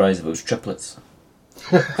more surprised if it was triplets.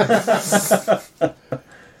 I've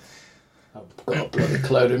got a bloody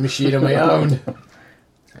clouded machine of my own.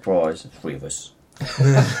 Surprise, three of us.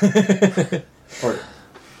 Or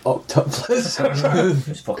octopus.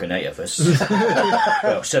 There's fucking 8 of us.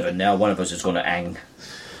 Well, 7 now, one of us is going to hang.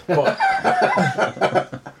 But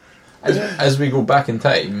as we go back in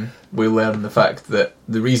time, we learn the fact that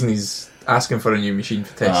the reason he's asking for a new machine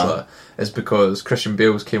for Tesla is because Christian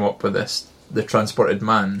Bale's came up with the transported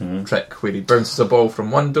man trick, where he bounces a ball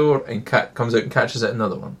from one door and comes out and catches it in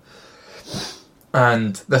another one.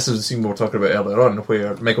 And this is the scene we were talking about earlier on,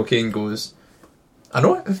 where Michael Caine goes, I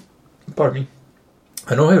know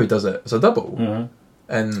how he does it, it's a double.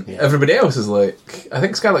 And everybody else is like, I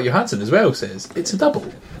think Scarlett Johansson as well says, it's a double.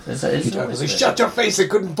 Shut your face, it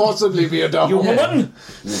couldn't possibly be a double. You woman!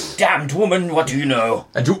 You damned woman, what do you know?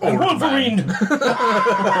 And you old Wolverine!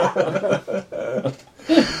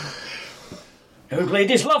 Old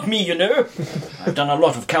ladies love me, you know. I've done a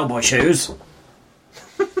lot of cowboy shows.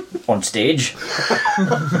 On stage.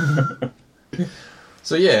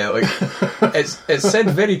 So yeah, like it's said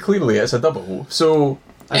very clearly it's a double. So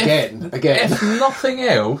Again. if nothing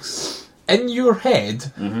else, in your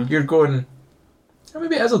head, you're going, oh,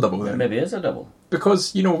 maybe it is a double then. Maybe it's a double.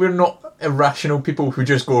 because, we're not irrational people who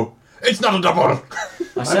just go, it's not a double!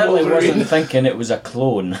 I certainly Wolverine. wasn't thinking it was a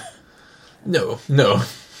clone. No.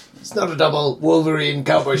 It's not a double Wolverine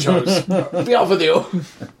cowboy shorts. Be off with you.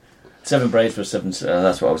 7 braids for 7.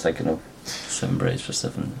 That's what I was thinking of. 7 braids for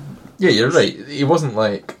 7. Yeah, you're right. He wasn't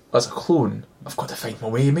like, that's a clone. I've got to find my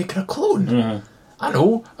way of making a clone. Mm-hmm. I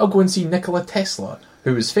know, I'll go and see Nikola Tesla,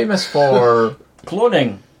 who was famous for,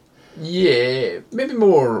 Cloning. yeah, maybe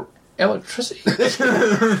more electricity.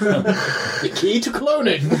 The key to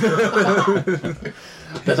cloning.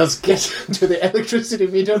 Let us get to the electricity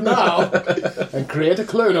meter now and create a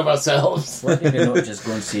clone of ourselves. Why did they not just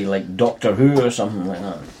go and see, like, Doctor Who or something like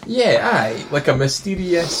that? Yeah, aye, like a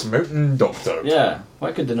mysterious mountain doctor. Yeah.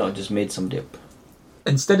 Why could they not have just made somebody up?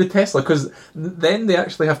 Instead of Tesla, because then they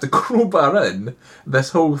actually have to crowbar in this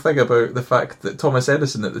whole thing about the fact that Thomas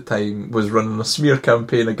Edison at the time was running a smear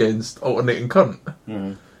campaign against alternating current.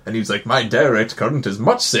 Mm. And he was like, my direct current is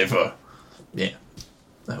much safer. Yeah.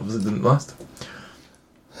 That obviously didn't last.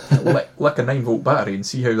 Lick a 9-volt battery and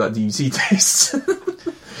see how that DUC tastes.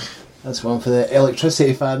 That's one for the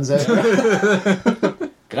electricity fans out there.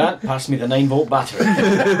 Grant, pass me the 9-volt battery.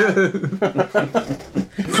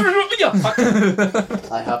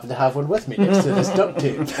 I happen to have one with me next to this duct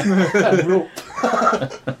tape and rope.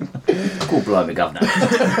 Go blimey,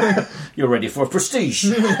 governor. You're ready for prestige.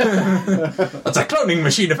 That's a cloning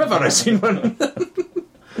machine if ever I've seen one.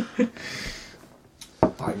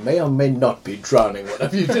 I may or may not be drowning one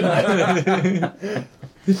of you tonight.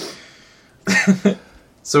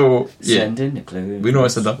 So, yeah, Send in the clue. we know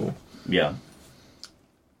it's a double. Yeah.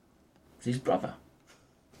 It's his brother.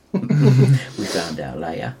 We found out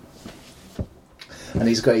later. And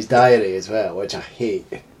he's got his diary as well, which I hate.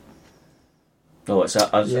 Oh, it's an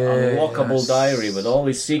unlockable Yes. diary with all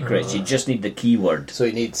his secrets. You just need the keyword. So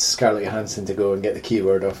he needs Scarlett Johansson to go and get the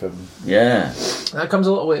keyword off him. Yeah. That comes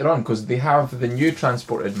a little later on because they have the new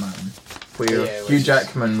Transported Man, where Yeah, Hugh which-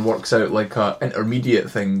 Jackman works out like a intermediate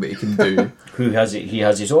thing that he can do. Who has it? He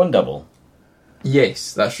has his own double.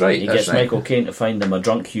 Yes, that's right. He that's gets right. Michael Caine to find him a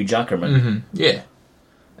drunk Hugh Jackerman. Mm-hmm. Yeah.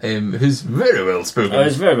 Who's very well spoken. Oh,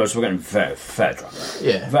 it's very much we're getting very, very drunk.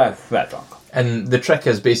 Yeah. Very, very drunk. And the trick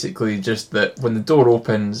is basically just that when the door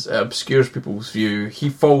opens, it obscures people's view, he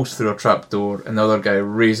falls through a trapdoor, and the other guy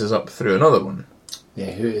raises up through another one.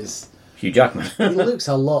 Yeah, who is... Hugh Jackman. He looks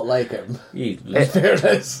a lot like him. He In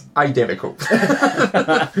fairness. Identical.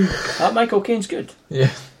 that Michael Caine's good.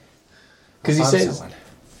 Yeah. Because he Find says... someone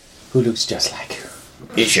who looks just like you.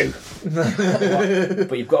 It's you.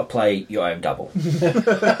 But you've got to play your own double.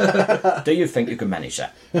 Do you think you can manage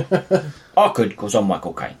that? I could, because I'm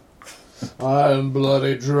Michael Caine. I'm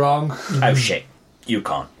bloody drunk. Oh shit, you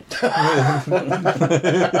can't.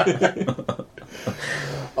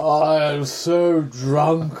 I am so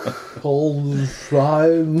drunk all the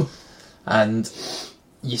time. And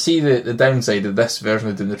you see the downside of this version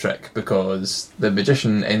of doing the trick, because the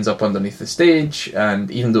magician ends up underneath the stage, and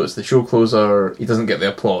even though it's the show closer, he doesn't get the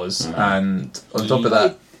applause. And on top of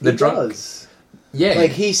that, the He drunk... does. Yeah.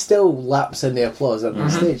 Like, he still laps in the applause on the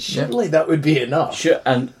stage. Yeah. Surely that would be enough. Sure,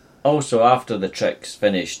 and also after the trick's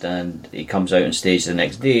finished and he comes out on stage the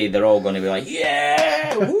next day, they're all going to be like,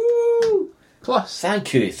 yeah, woo! Plus,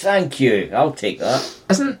 Thank you, I'll take that.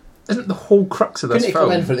 isn't the whole crux of this Couldn't he film...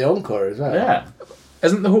 come in for the encore as well? Yeah.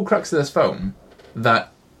 Isn't the whole crux of this film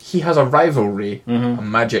that he has a rivalry, a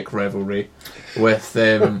magic rivalry, with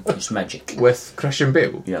It's magic. with Christian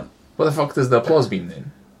Bale? Yeah. What the fuck does the applause mean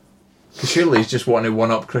then? Because surely he's just wanting to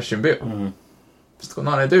one-up Christian Bale. It's got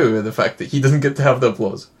nothing to do with the fact that he doesn't get to have the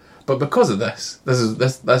applause. But because of this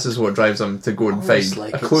is what drives him to go and Almost find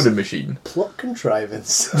like a it's- cloning machine. Plot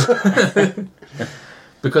contrivance.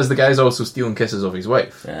 Because the guy's also stealing kisses of his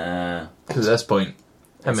wife. Uh, Because at this point,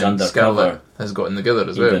 him It's and undercover. Scarlett has gotten together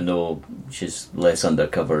as well. even though she's less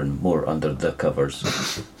undercover and more under the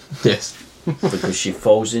covers. Yes. Because she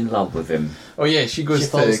falls in love with him. Oh yeah, she goes She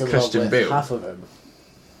falls to in Christian love with Bale. half of him.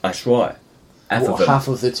 That's right. Half What, of him. half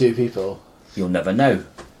of the two people. You'll never know.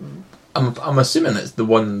 I'm assuming it's the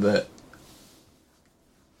one that...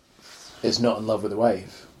 Is not in love with the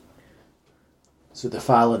wife. So the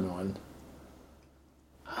Fallon one.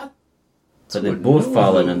 But they've both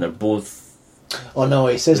fallen and they're both... Oh no,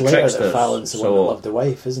 he says The later tricksters, that Fallon's the one that so- loved the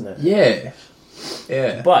wife, isn't it? Yeah.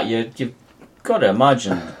 Yeah. But you've got to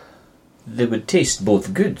imagine they would taste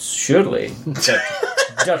both goods, surely.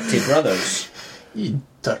 Dirty brothers. You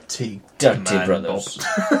dirty Dirty brothers.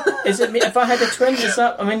 Is it me? If I had a twin, is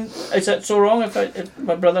that so wrong if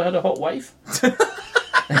my brother had a hot wife?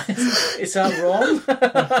 Is that wrong?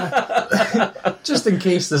 Just in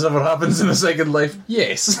case this ever happens in a second life,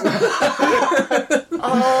 yes.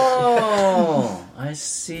 Oh, I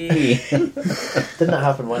see. Didn't that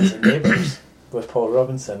happen once in Neighbours with Paul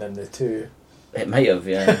Robinson and the two? It might have,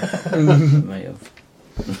 yeah. It might have.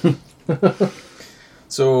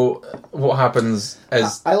 So what happens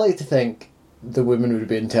is I like to think the women would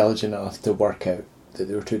be intelligent enough to work out that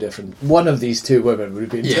they were two different. One of these two women would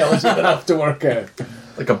be intelligent enough to work out,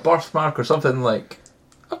 like a birthmark or something like.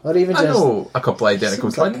 or even I just know a couple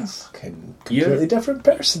identical seems like a twins. fucking completely different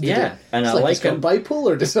person. Yeah, and it's I like like he's got him.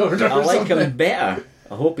 bipolar disorder. I or like something. him better.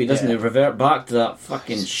 I hope he doesn't Yeah. revert back to that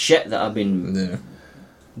fucking shit that I've been Yeah.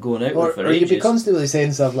 going out Or, with for or you'd be ages. constantly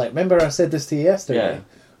saying stuff like, "Remember I said this to you yesterday." Yeah.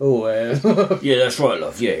 Oh, Yeah, that's right,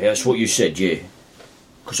 love. Yeah, that's what you said, yeah.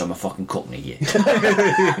 Because I'm a fucking cockney, yeah.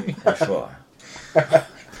 That's right.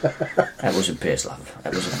 That wasn't Pierce, love.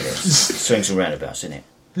 That wasn't Pierce. Swings and roundabouts, innit?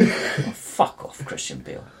 Oh, fuck off, Christian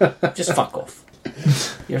Bale. Just fuck off.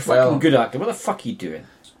 You're a fucking Well- good actor. What the fuck are you doing?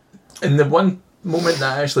 In the one moment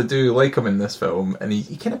that I actually do like him in this film, and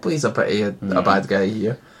he kind of plays a bad guy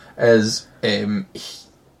here, is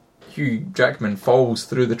Hugh Jackman falls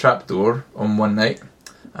through the trapdoor on one night,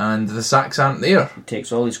 and the sacks aren't there. He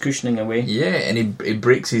takes all his cushioning away. Yeah, and he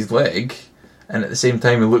breaks his leg, and at the same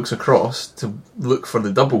time he looks across to look for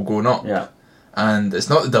the double going up, Yeah. and it's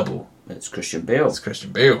not the double, It's Christian Bale. it's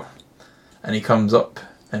Christian Bale. And he comes up,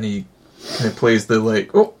 and he kind of plays the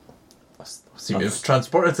like, oh, I seem to have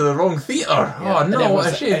transported to the wrong theatre. Oh And no, what a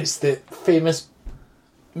everyone's shame. It's the famous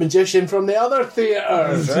magician from the other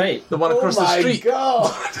theatre. That's right. The one across the street.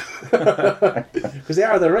 God! Because they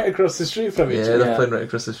are, they're right across the street from each Yeah, other. they're playing right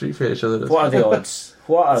across the street for each other. What are the odds?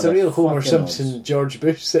 What are It's the a real Homer fucking Simpson, odds? George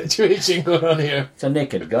Bush situation going on here. It's a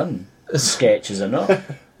Naked Gun sketch, is it not?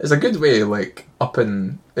 It's a good way, like,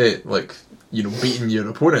 upping it, like, you know, beating your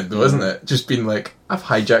opponent, though, isn't it? Just being like, I've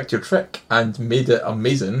hijacked your trick and made it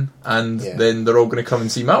amazing, and Yeah. then they're all going to come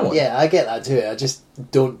and see my one. Yeah, I get that too. I just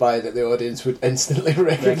don't buy that the audience would instantly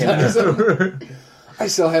recognise him. I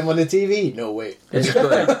saw him on the TV. No, wait. It's just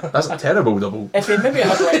like, that's a terrible double. If they maybe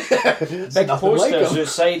had like big nothing like posters him.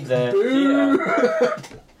 outside the theatre.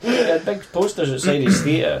 Yeah, big posters outside his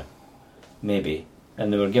theatre, maybe.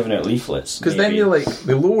 And they were giving out leaflets. Because then maybe.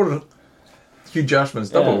 they lower Hugh Jackman's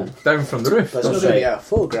double down from the roof. But it's not That's going to be right. a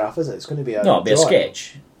photograph, is it? It's going to be a No, it'd be a drawing.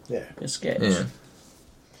 sketch. Yeah. A sketch. Yeah.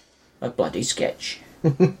 A bloody sketch.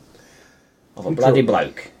 Of a bloody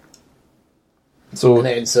bloke. So, And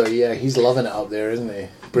then, so yeah, he's loving it up there, isn't he?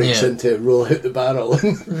 Breaks Yeah. into roll out the barrel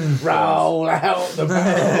and roll out the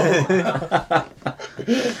barrel.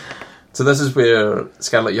 so this is where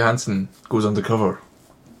Scarlett Johansson goes undercover.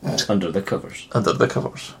 Under the covers. Under the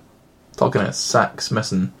covers. Talking of sacks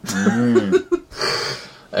missing.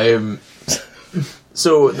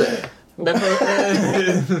 So,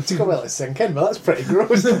 It's got well to sink in, but that's pretty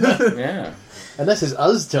gross. Yeah. And this is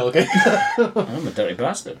us talking. I'm a dirty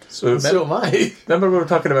bastard. so So am I. remember we were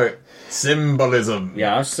talking about symbolism.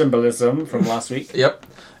 Yeah, symbolism from last week. Yep.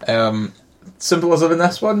 Symbolism in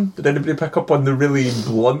this one. Did anybody pick up on the really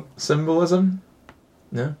blunt symbolism?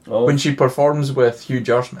 No. Oh. When she performs with Hugh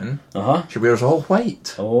Jackman, Uh-huh. she wears all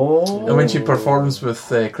white. Oh. And when she performs with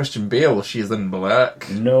Christian Bale, she's in black.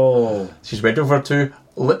 No. She's went over to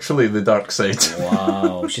literally the dark side.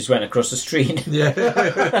 Wow. She's went across the street Yeah.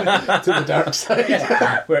 To the dark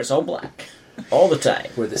side. where it's all black. All the time.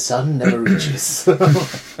 Where the sun never reaches.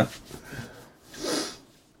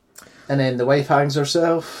 And then the wife hangs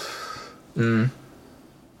herself. Mm.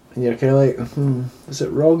 And you're kind of like, is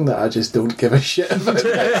it wrong that I just don't give a shit about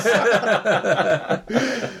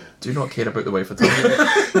this? Do not care about the wife at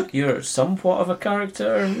all. You're somewhat of a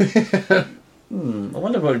character. I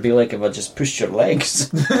wonder what it would be like if I just pushed your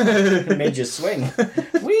legs and made you swing.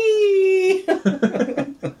 Whee!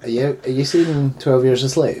 Are you seeing 12 Years a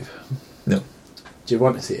Slave? No. Do you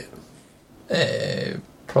want to see it?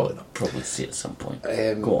 Probably not. Probably see it at some point.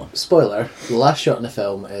 Go on. Spoiler, the last shot in the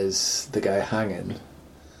film is the guy hanging,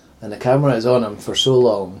 and the camera is on him for so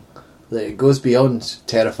long that it goes beyond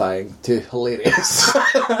terrifying to hilarious.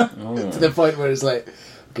 To the point where it's like,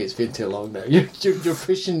 okay, it's been too long now. You're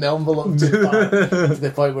pushing the envelope too far to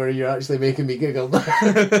the point where you're actually making me giggle.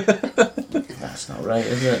 That's not right,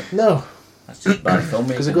 is it? No, That's just bad filmmaking.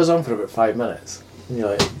 because it goes on for about 5 minutes. And you're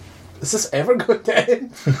like, is this ever going to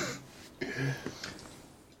end?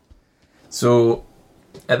 So,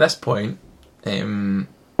 at this point,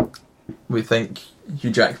 we think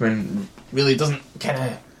Hugh Jackman really doesn't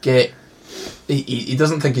kind of get... He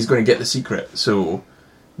doesn't think he's going to get the secret, so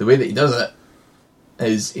the way that he does it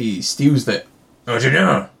is he steals it. What do you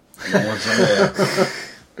know?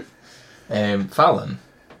 Fallon,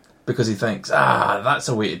 because he thinks, that's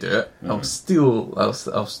a way to do it. I'll steal...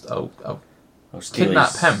 I'll I'll steal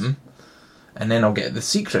kidnap his- him, and then I'll get the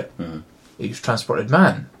secret. He's transported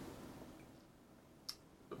man.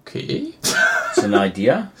 Okay. It's an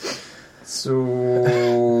idea.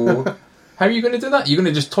 So, how are you going to do that? You're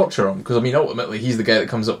going to just torture him? Because, I mean, ultimately, he's the guy that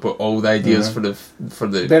comes up with all the ideas for the...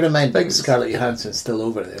 Bear in mind, things. Scarlett Johansson's still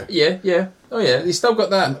over there. Yeah. Oh, yeah. He's still got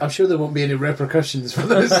that... I'm sure there won't be any repercussions for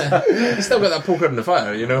this. He's still got that poker in the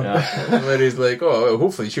fire, you know? Yeah. Where he's like, oh, well,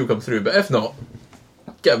 hopefully she'll come through. But if not,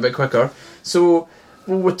 get a bit quicker. So,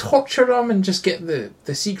 will we torture him and just get the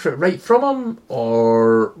secret right from him?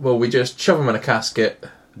 Or will we just shove him in a casket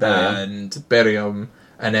and bury him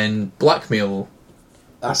and then blackmail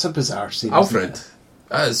That's a bizarre scene. Alfred?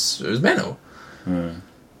 It was mental.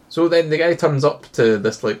 So then the guy turns up to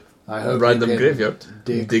this, like, I hope random you can graveyard.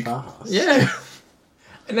 dig fast. Yeah.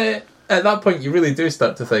 And at that point, you really do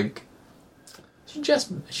start to think, Hugh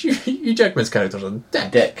Jackman's character's a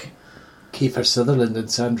dick. Kiefer Sutherland and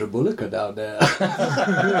Sandra Bullock are down there.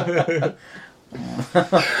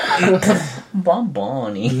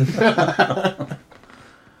 Bonbonny.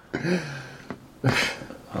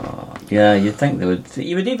 Yeah, you'd think they would.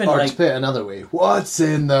 You would even Or like. to put it another way, what's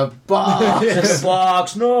in the box? What's in the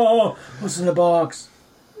box? No! What's in the box?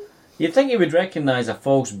 You'd think he would recognise a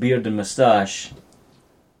false beard and moustache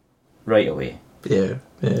right away. Yeah.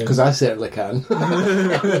 Because I certainly can.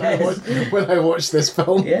 when I watch this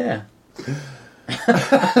film. Yeah.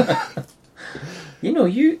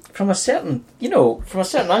 You from a certain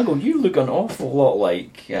angle, you look an awful lot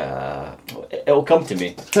like. It'll come to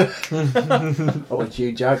me. Oh,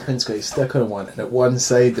 Hugh Jackman's got his stick on one, and at one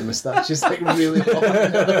side the moustache is like really long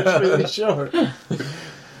and the other's really short.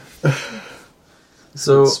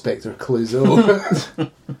 So Inspector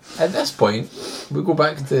Clouseau. at this point, we go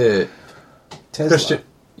back to Tesla, Christian.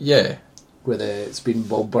 Yeah. where it's been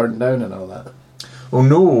all burnt down and all that. Oh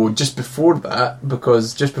no! Just before that,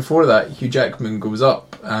 because just before that, Hugh Jackman goes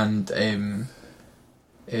up and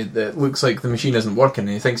it looks like the machine isn't working,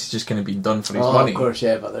 and he thinks it's just going to be done for his money. Of course,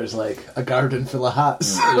 yeah, but there's like a garden full of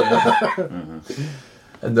hats. Yeah.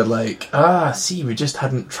 And they're like, see, we just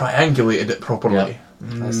hadn't triangulated it properly.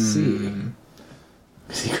 I see.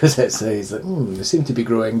 Because it says like, they seem to be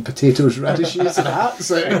growing potatoes, radishes, and hats.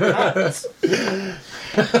 He's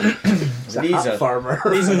a hat farmer.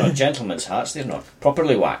 These are not gentlemen's hats. They're not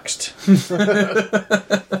properly waxed. They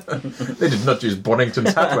did not use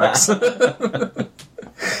Bonington's hat wax.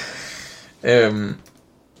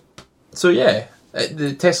 So yeah,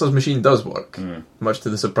 the Tesla's machine does work, much to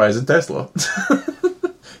the surprise of Tesla.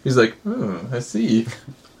 He's like, I see.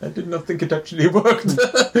 I did not think it actually worked.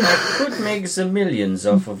 I could make the millions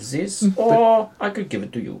off of this, or I could give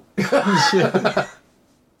it to you.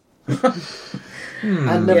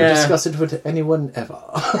 And never discuss it with anyone ever.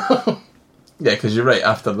 Yeah, because you're right.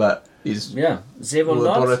 After that, he's They will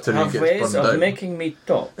not laboratory have gets ways burned of down. making me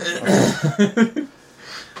talk.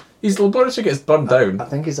 his laboratory gets burned down. I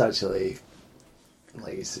think he's actually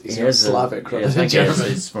like he's He not has Slavic I rather than think German.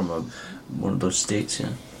 he's from one of those states. Yeah.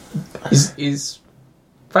 His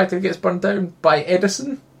factory gets burned down by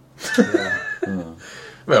Edison. Yeah.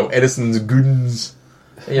 Well, Edison's goons.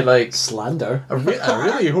 And you're like, Slander. I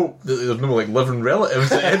really hope that there's no like living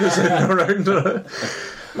relatives of Edison around.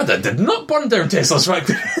 But that did not burn down Tesla's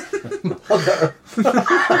factory. I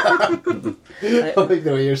think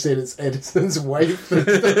the way you're saying it's Edison's wife.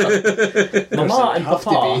 Mama and Have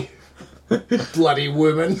Papa. to be bloody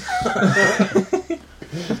woman.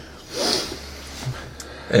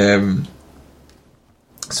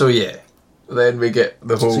 So yeah, then we get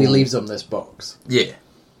the whole. So he leaves them this box. Yeah.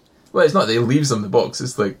 Well, it's not that he leaves them the box.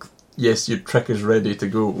 It's like, yes, your trick is ready to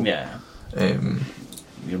go. Yeah.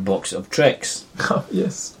 Your box of tricks. Oh,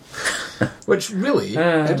 yes. Which really...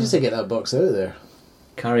 How does he get that box out of there?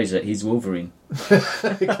 Carries it. He's Wolverine.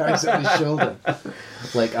 He carries it on his shoulder.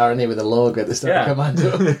 Like Arnie with a log at the start of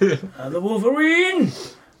Commando. I'm the Wolverine!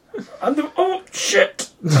 Oh,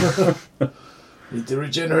 shit! Need to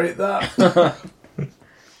regenerate that.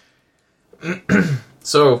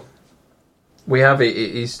 So, we have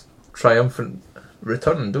his triumphant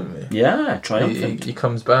return, don't we? Yeah, triumphant. He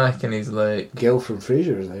comes back and he's like... Gil from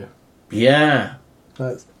Frasier is there. Yeah.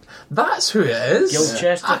 That's who it is? Gil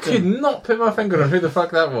Chesterton. I could not put my finger on who the fuck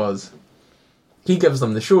that was. He gives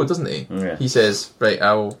them the show, doesn't he? Yeah. He says, right,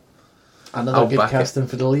 I'll Another good back casting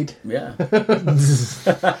for the lead. Yeah.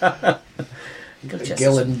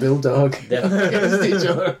 Gil and Bulldog. Definitely. Against each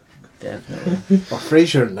other. Definitely. Or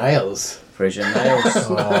Frasier and Niles. Frasier Niles.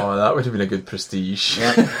 Oh, that would have been a good prestige.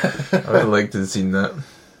 Yeah. I would have liked to have seen that.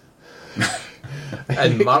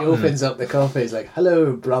 And He Martin, opens up the coffee, he's like,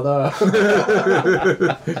 hello, brother.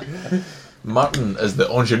 Martin is the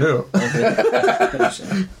ingenue.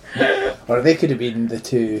 Or they could have been the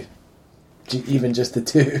two even just the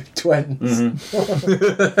two twins.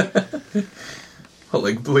 Well,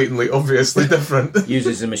 like blatantly, obviously different.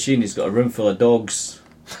 Uses a machine. He's got a room full of dogs.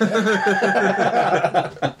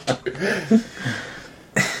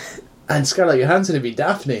 And Scarlett Johansson would be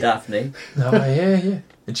Daphne. Daphne. Oh, yeah.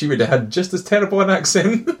 And she would have had just as terrible an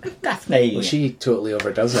accent. Daphne. Well, she totally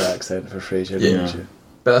overdoes her accent for Frasier, Yeah. doesn't she?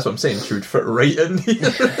 But that's what I'm saying, she would fit right in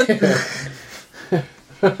here.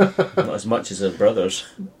 Not as much as her brothers.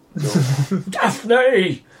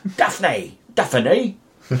 Daphne! Daphne! Daphne!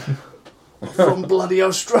 From bloody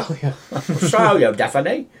Australia. Australia,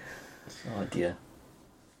 Daphne! Oh dear.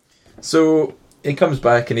 So he comes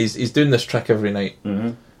back and he's doing this trick every night.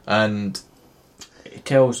 Mm-hmm. And He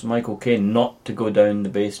tells Michael Caine not to go down the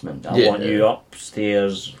basement. I Yeah. want you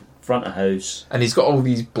upstairs, front of house. and he's got all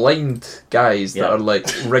these blind guys that Yeah. are like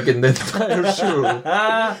rigging the entire show.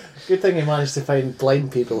 Ah! Good thing he managed to find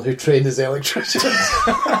blind people who trained as electricians.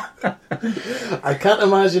 I can't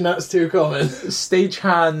imagine that's too common. Stage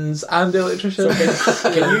hands and electricians.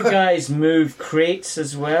 Can you guys move crates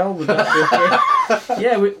as well? Would that be okay?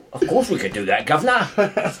 Yeah, of course we could do that, Governor.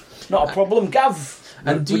 Not a problem, Gov.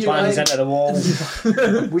 And do Which you bangs like- into the wall?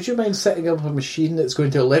 Would you mind setting up a machine that's going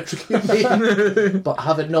to electrocute me, but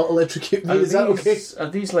have it not electrocute me? Is that okay? Are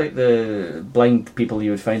these like the blind people you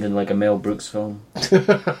would find in like a Mel Brooks film?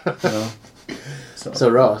 No. So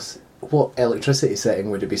Ross, what electricity setting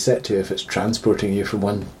would it be set to if it's transporting you from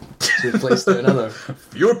one place to another?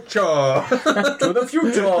 Future! To the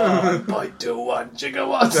future. 1.21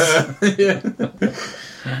 gigawatts.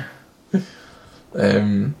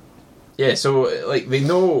 Yeah, so like they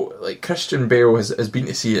know, like Christian Bale has been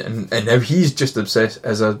to see it, and now he's just obsessed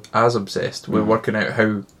as obsessed with working out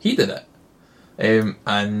how he did it,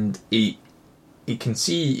 and he can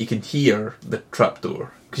see, he can hear the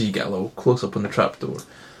trapdoor because you get a little close up on the trapdoor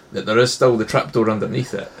that there is still the trapdoor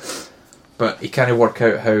underneath it, but he can't work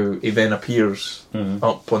out how he then appears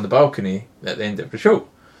up on the balcony at the end of the show.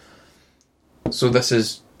 So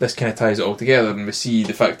this kind of ties it all together, and we see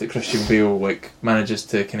the fact that Christian Bale like manages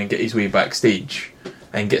to kind of get his way backstage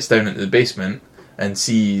and gets down into the basement and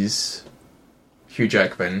sees Hugh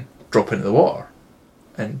Jackman drop into the water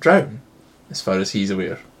and drown, as far as he's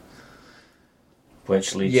aware.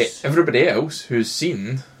 Which leads... Yet everybody else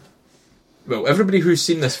everybody who's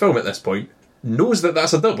seen this film at this point knows that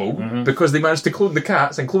that's a double because they managed to clone the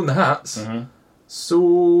cats and clone the hats.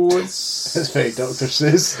 So it's... That's very Dr.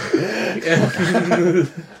 Seuss.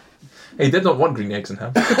 He did not want green eggs and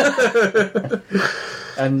ham.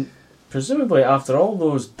 And presumably after all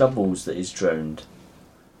those doubles that he's drowned,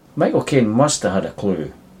 Michael Caine must have had a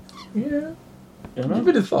clue. Yeah, You you know?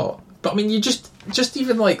 would have thought. But I meant you just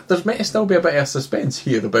even like there's meant to still be a bit of suspense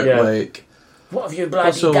here about Yeah. like. What have you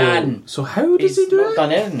bloody done? So how does He's he do not it?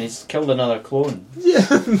 done anything. He's killed another clone. Yeah.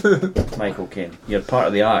 Michael Caine, you're part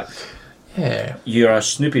of the act. Yeah. You're a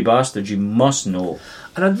snoopy bastard. You must know.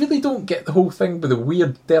 And I really don't get the whole thing with the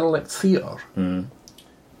weird derelict theatre.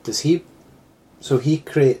 Does he... So he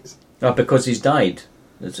creates... Because he's died.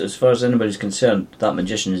 As far as anybody's concerned, that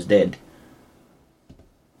magician is dead.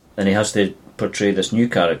 And he has to portray this new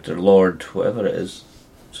character, Lord, whatever it is.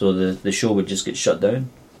 So the show would just get shut down.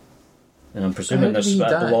 And I'm presuming How did there's he a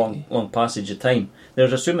die? long passage of time. They're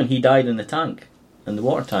assuming he died in the tank, in the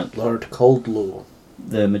water tank. Lord Coldlow.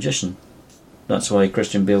 The magician. That's why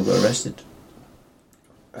Christian Bale got arrested.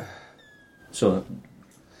 So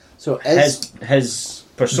So is... his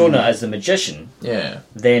persona as the magician Yeah.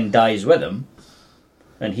 then dies with him,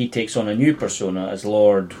 and he takes on a new persona as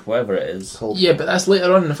Lord, whatever it is. Yeah, but that's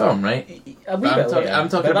later on in the film, right? A wee I'm bit talking- later. I'm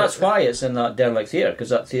talking but about- that's why it's in that derelict theatre, because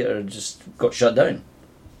that theatre just got shut down.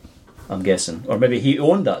 I'm guessing, or maybe he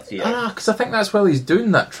owned that theatre. Because I think that's while he's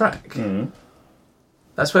doing that trick.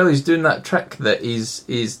 That's while he's doing that trick that he's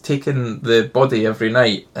taking the body every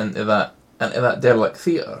night into that derelict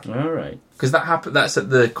theatre. All right. Because that's at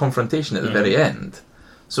the confrontation at the very end.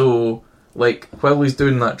 So, like, while he's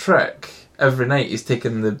doing that trick, every night he's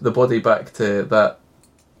taking the body back to that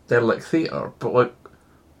derelict theatre. But, like,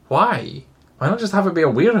 why? Why not just have it be a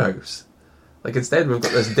warehouse? Like, instead we've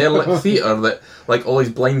got this derelict theatre that, like, all these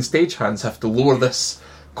blind stagehands have to lower this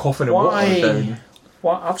coffin of water down.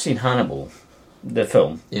 Well, I've seen Hannibal, the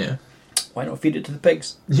film. Yeah. Why not feed it to the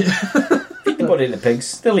pigs? Yeah. Feed the body to the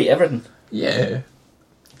pigs. They'll eat everything. Yeah.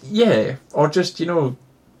 Yeah. Or just,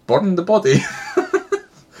 burn the body.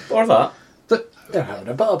 Or that. They're having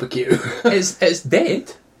a barbecue. It's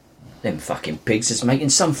dead. Them fucking pigs is making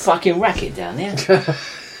some fucking racket down there.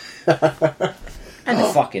 And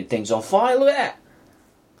the fucking thing's on fire, look at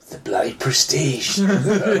The bloody prestige.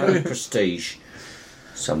 that. Prestige.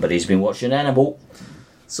 Somebody's been watching Hannibal.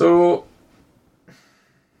 So,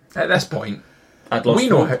 at this point, I'd lost we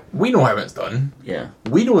know hope. we know how it's done. Yeah.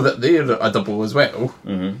 We know that they're a double as well.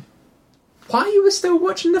 Mm-hmm. Why are you still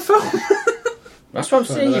watching the film? That's what I'm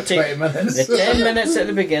saying. You Another take 20 minutes. the 10 minutes at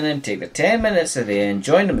the beginning, take the 10 minutes at the end,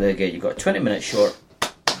 join them together. You've got 20 minutes short.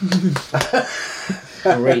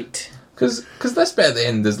 Great. Because this bit at the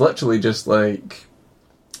end is literally just like,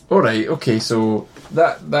 alright, okay, so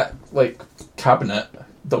that like cabinet,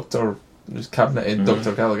 Dr.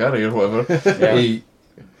 Caligari or whatever, Yeah.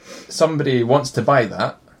 somebody wants to buy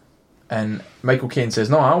that, and Michael Caine says,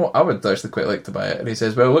 no, I would actually quite like to buy it. And he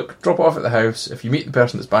says, well, look, drop it off at the house. If you meet the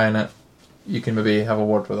person that's buying it, you can maybe have a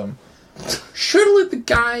word with them. Surely the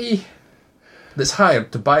guy that's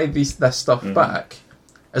hired to buy this stuff back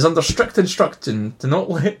is under strict instruction to not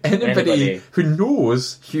let anybody who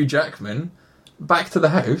knows Hugh Jackman back to the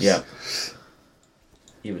house. Yeah.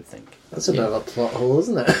 You would think. That's a bit of a plot hole,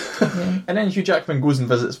 isn't it? And then Hugh Jackman goes and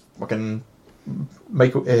visits fucking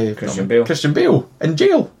Christian Bale. Christian Bale in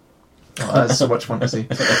jail. Oh, that's so much fun to see.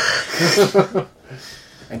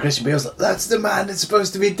 And Christian Bale's like, that's the man that's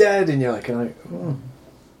supposed to be dead. And you're like, oh,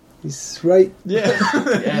 he's right. Yeah.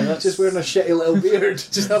 Yeah, that's Just wearing a shitty little beard.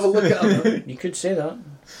 Just have a look at him. You could say that.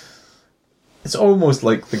 It's almost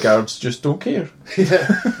like the guards just don't care.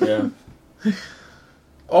 Yeah.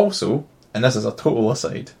 Also, and this is a total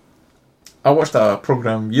aside, I watched a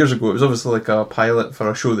programme years ago. It was obviously like a pilot for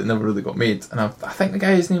a show that never really got made. And I think the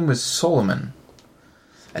guy's name was Solomon.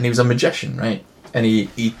 And he was a magician, right? And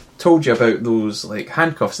he told you about those like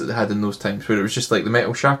handcuffs that they had in those times, where it was just like the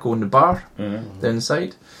metal shackle and the bar down the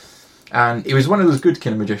side. And he was one of those good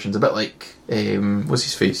kind of magicians, a bit like what's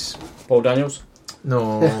his face? Paul Daniels?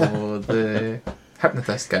 No, the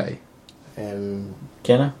hypnotist guy,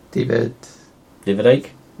 Kenna? David. David Icke?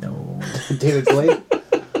 No, David Blaine.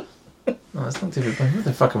 no, it's not David Brown. What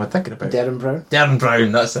the fuck am I thinking about? Darren Brown. Darren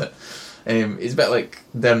Brown, that's it. He's a bit like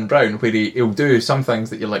Darren Brown, where he'll do some things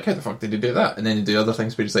that you're like, how the fuck did he do that? And then he'll do other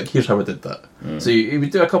things where he's like, here's how I did that. So he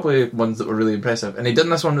would do a couple of ones that were really impressive. And he did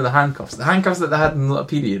this one with the handcuffs. The handcuffs that they had in that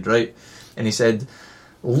period, right? And he said,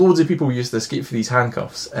 loads of people used to escape for these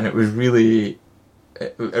handcuffs, and it was really...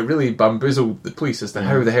 It really bamboozled the police as to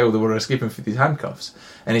how the hell they were escaping through these handcuffs.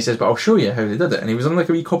 And he says, but I'll show you how they did it. And he was on like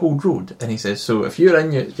a wee cobbled road. And he says, so if you're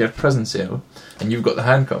in your prison cell and you've got the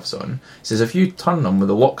handcuffs on, he says, if you turn them with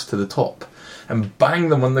the locks to the top and bang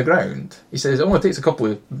them on the ground, he says, it only takes a couple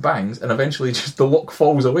of bangs and eventually just the lock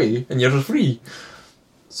falls away and you're free.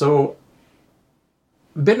 So,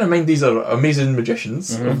 bearing in mind these are amazing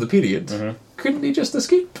magicians of the period, couldn't he just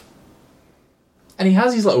escape? And he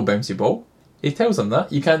has his little bouncy ball. He tells him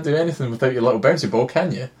that you can't do anything without your little bouncy ball,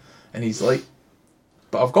 can you? And he's like,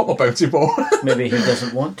 but I've got my bouncy ball. Maybe he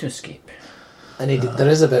doesn't want to escape. And there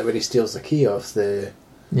is a bit where he steals the key off the...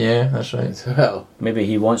 Yeah, that's right. Well, Maybe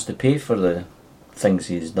he wants to pay for the things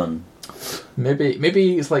he's done. Maybe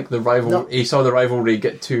it's like the rival. No. He saw the rivalry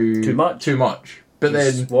get too much. But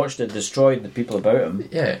He's then, watched it destroy the people about him.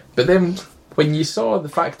 yeah. But then when you saw the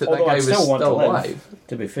fact that Although that guy I'd was still want to still live, alive,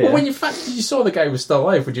 to be fair. well, when you saw the guy was still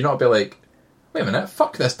alive, would you not be like, wait a minute,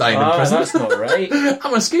 fuck this dying in prison? That's not right.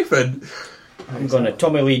 I'm escaping. I'm going to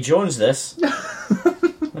Tommy Lee Jones this.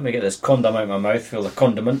 Let me get this condom out of my mouth, feel the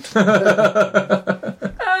condiment.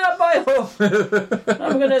 Bible!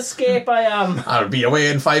 I'm going to escape, I am. I'll be away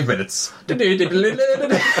in 5 minutes.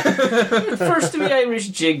 First to be Irish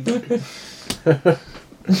jig.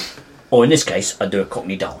 Oh, in this case, I do a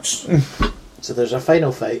Cockney dance. so there's a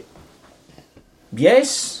final fight.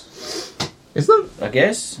 Yes, Is there? I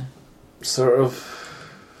guess. Sort of.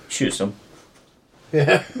 Shoots him.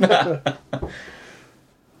 Yeah.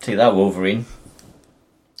 Take that, Wolverine.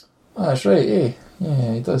 Oh, that's right, yeah.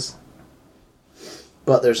 Yeah, he does.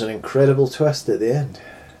 But there's an incredible twist at the end.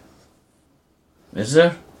 Is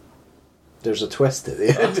there? There's a twist at the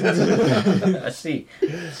end. I see.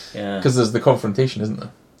 Yeah. Because there's the confrontation, isn't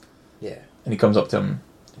there? Yeah. And he comes up to him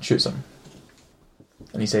and shoots him.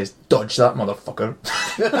 And he says, dodge that motherfucker.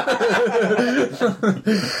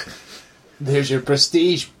 There's your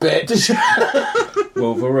prestige, bitch.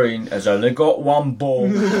 Wolverine has only got one ball.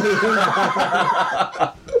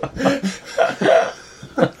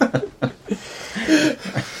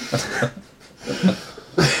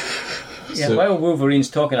 Yeah, So- while Wolverine's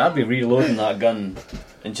talking, I'd be reloading that gun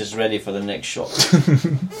and just ready for the next shot.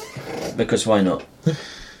 Because why not?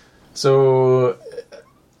 So,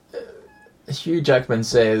 Hugh Jackman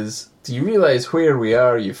says, do you realise where we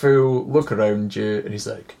are, you fool? Look around you. And he's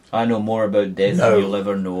like, I know more about death No. than you'll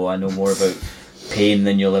ever know. I know more about pain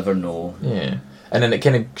than you'll ever know. yeah. And then it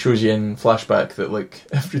kind of shows you in flashback that, like,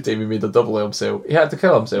 every time he made a double of himself, he had to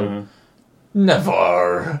kill himself. Mhm.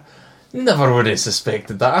 Never would have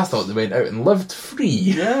suspected that. I thought they went out and lived free.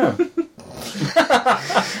 Yeah.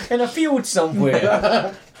 In a field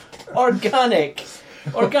somewhere. Organic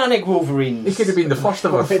Wolverines. He could have been the first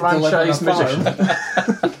ever Went to live on a franchise magician.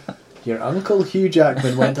 farm. Your uncle Hugh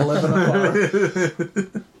Jackman went to live on a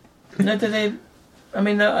farm. Now, do they? I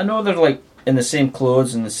mean, I know they're like in the same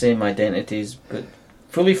clothes and the same identities, but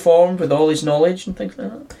fully formed with all his knowledge and things like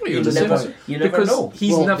that. Well, You the never, same- you never because know.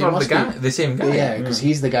 he's Well, they never the must guy, be- the same guy. Yeah, because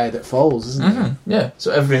he's the guy that falls, isn't he? Mhm, yeah.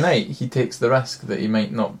 So every night he takes the risk that he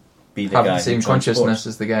might not Be have guy the who same transports. consciousness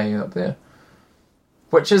as the guy up there.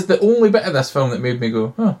 Which is the only bit of this film that made me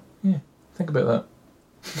go, oh, yeah, think about that.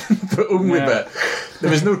 The only Yeah. bit. There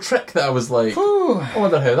was no trick that I was like, I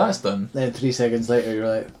wonder how that's done. Then 3 seconds later, you're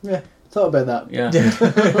like, yeah, thought about that. Yeah,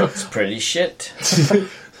 it's pretty shit.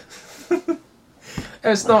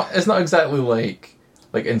 It's not exactly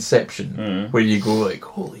like Inception, Mhm. where you go like,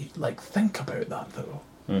 holy, like think about that though.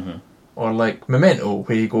 Mm-hmm. Or like Memento,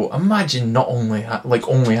 where you go, imagine not only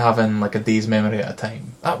only having like a day's memory at a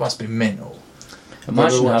time. That must be mental.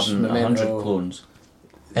 Imagine watched having Memento? 100 clones.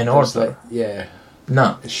 In It's order, like, yeah.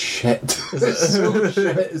 nah. It's shit. It's so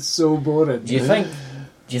shit. It's so boring. Do you think?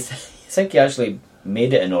 Do you think he actually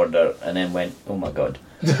made it in order and then went, "Oh my god,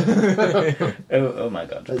 oh my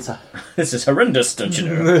god, It's this is horrendous"? Don't you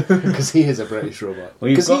know? because he is a British robot.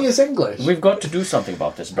 We've Because got- he is English. We've got to do something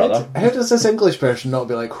about this, brother. How does this English person not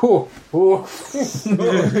be like, oh,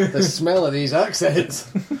 the smell of these accents?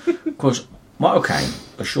 Of course, Michael Caine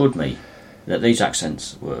assured me that these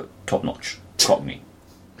accents were top notch, Cockney.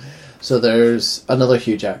 So there's another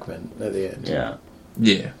Hugh Jackman at the end. Yeah,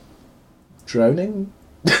 Yeah. Drowning?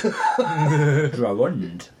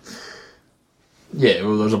 drowned. Yeah,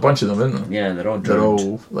 well, there's a bunch of them, isn't there? Yeah, they're all They're drowned.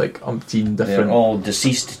 all like umpteen They're different all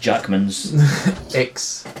deceased Jackmans,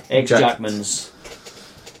 ex-Jackmans. Jackmans.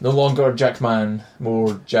 No longer Jackman,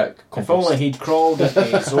 more Jack If Compost. only he'd crawled into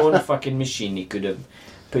his own fucking machine, he could have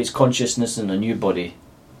put his consciousness in a new body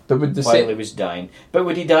But would the while he same? was dying. But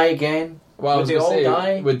would he die again? Well, I would was they gonna all say,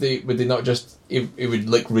 die? would they not just? It would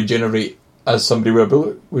like regenerate as somebody with a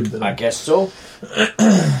bullet. Would they? I guess so.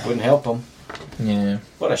 Wouldn't help him. Yeah,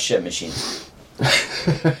 What a shit machine.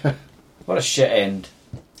 What a shit end.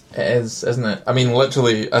 it is, isn't it? I mean,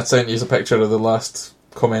 literally, I sent you a picture of the last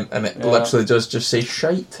comment, and it Yeah. literally does just say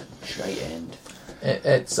shite. Shite end.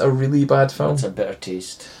 It's a really bad film. That's a bitter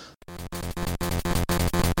taste.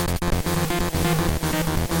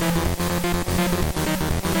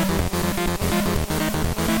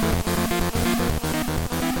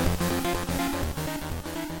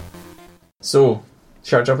 So,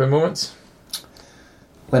 shark jumping moments.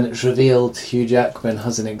 When it's revealed Hugh Jackman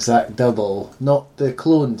has an exact double, not the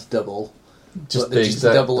cloned double, Just but the just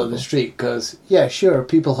exact a double on the street. Because, yeah, sure,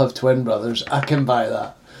 people have twin brothers. I can buy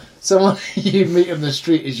that. Someone you meet on the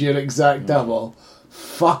street is your exact double.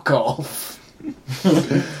 Fuck off.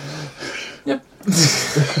 Yep.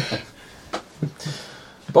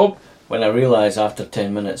 Bob. When I realise after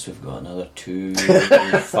 10 minutes we've got another 2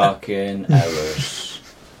 fucking hours.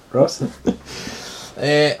 Ross?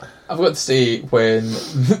 I've got to say when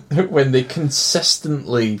when they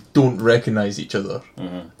consistently don't recognise each other,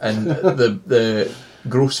 and the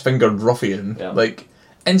gross fingered ruffian, Yeah. like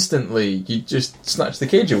instantly you just snatch the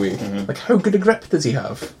cage away. Like, how good a grip does he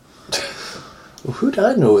have? Well, who'd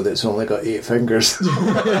I know that's only got 8 fingers?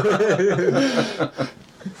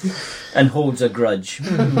 And holds a grudge.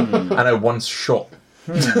 And I once shot.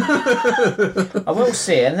 I will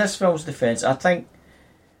say, in this film's defence, I think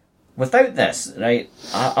without this, right,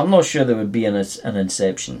 I'm not sure there would be an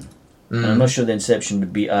Inception. And I'm not sure the Inception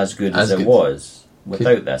would be as good as As it good. was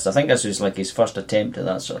without this. I think this was like his first attempt at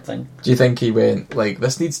that sort of thing. Do you think he went like,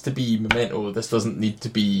 this needs to be Memento, this doesn't need to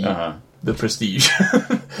be Uh-huh. The Prestige?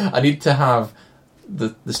 I need to have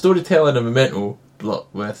the storytelling of Memento,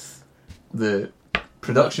 but with the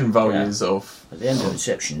production values of... At the end of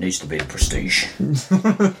Inception needs to be a Prestige.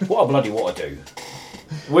 What I bloody want to do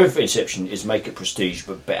with Inception is make it Prestige,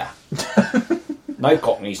 but better. No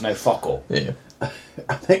Cockneys, no fuck all. Yeah.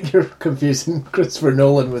 I think you're confusing Christopher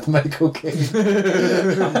Nolan with Michael Caine.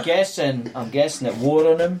 I'm guessing it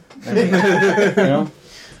wore on him. Maybe, you know?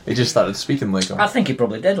 He just started speaking like him. I think he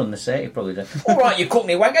probably did on the set. He probably did. All right, you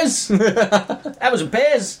Cockney waggers. That was in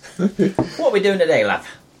pairs. What are we doing today, lad?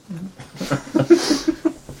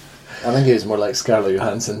 I think he was more like Scarlett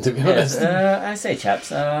Johansson, to be Yes, honest. I say, chaps,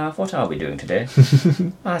 what are we doing today?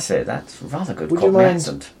 I say, that's rather good Would you Cockney mind-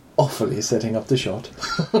 accent. Awfully setting up the shot.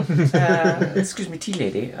 Excuse me, tea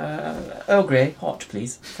lady. Earl Grey, hot,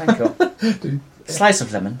 please. Thank you. Slice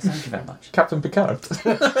of lemon. Thank you very much. Captain Picard.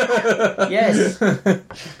 Yes.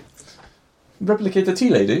 Replicate the tea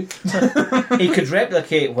lady. He could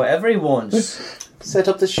replicate whatever he wants Set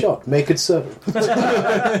up the shot. Make it so.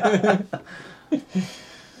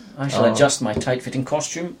 I shall adjust my tight-fitting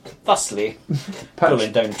costume, thusly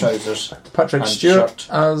pulling down trousers. Patrick And Stewart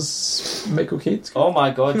shirt. as Michael Caine. Oh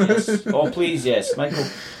my God, yes. Oh please, yes, Michael.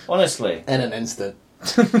 Honestly, In an instant.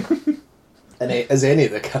 As any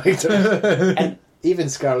of the characters. and Even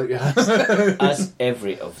Scarlett Johansson. as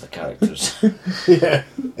every of the characters. Yeah.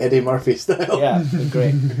 Eddie Murphy style. Yeah,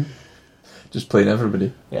 great. Just playing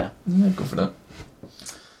everybody. Yeah. Yeah, go for that.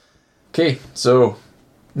 Okay, so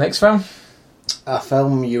next film. A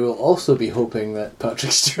film you will also be hoping that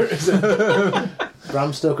Patrick Stewart is in.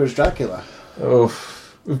 Bram Stoker's Dracula. Oh,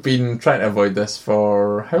 we've been trying to avoid this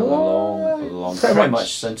for how long? Pretty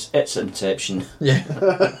much since its inception. Yeah.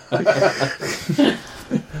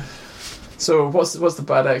 So what's the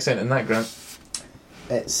bad accent in that, Grant?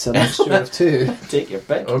 It's a mixture of two. Take your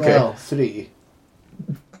pick. Okay. Well, three.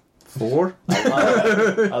 4?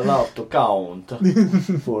 I love to count.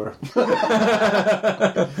 4.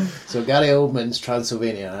 So Gary Oldman's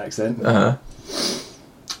Transylvanian accent. Uh-huh.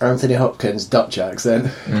 Anthony Hopkins' Dutch accent.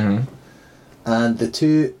 Mm-hmm. And the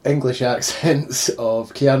two English accents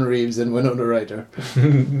of Keanu Reeves and Winona Ryder.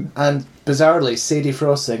 And bizarrely, Sadie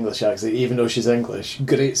Frost's English accent, even though she's English,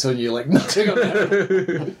 grates on you like nothing on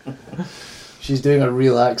earth. She's doing a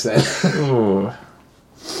real accent. Ooh.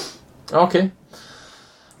 Okay.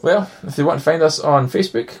 Well, if they want to find us on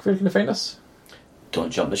Facebook, where can they find us? Don't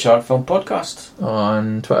Jump the Shark Film Podcast.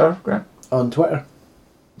 On Twitter, Grant? On Twitter.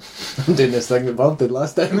 I'm doing this thing that Bob did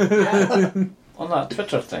last time. On that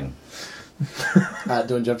Twitter thing. At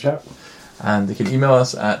Don't Jump Shark. And they can email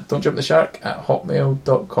us at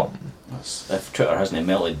don'tjumptheshark@hotmail.com. If Twitter hasn't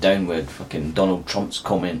melted down with fucking Donald Trump's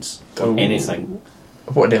comments Oh. or anything.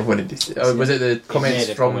 What did he say? Oh, was it the comments He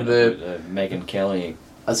made a from comment the... about, Megyn Kelly.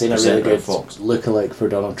 I seen a really Presenter good of Fox. lookalike for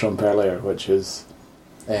Donald Trump earlier, which was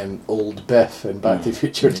old Biff in Back to the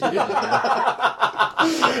Future.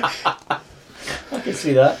 I can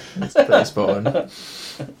see that. It's pretty spot on.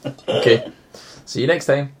 Okay. See you next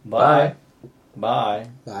time. Bye. Bye.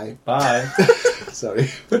 Bye. Bye. Sorry.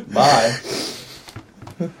 Bye.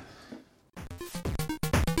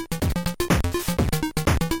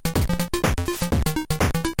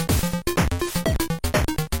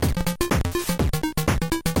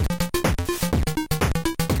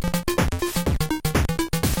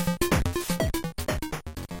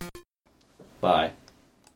 Bye.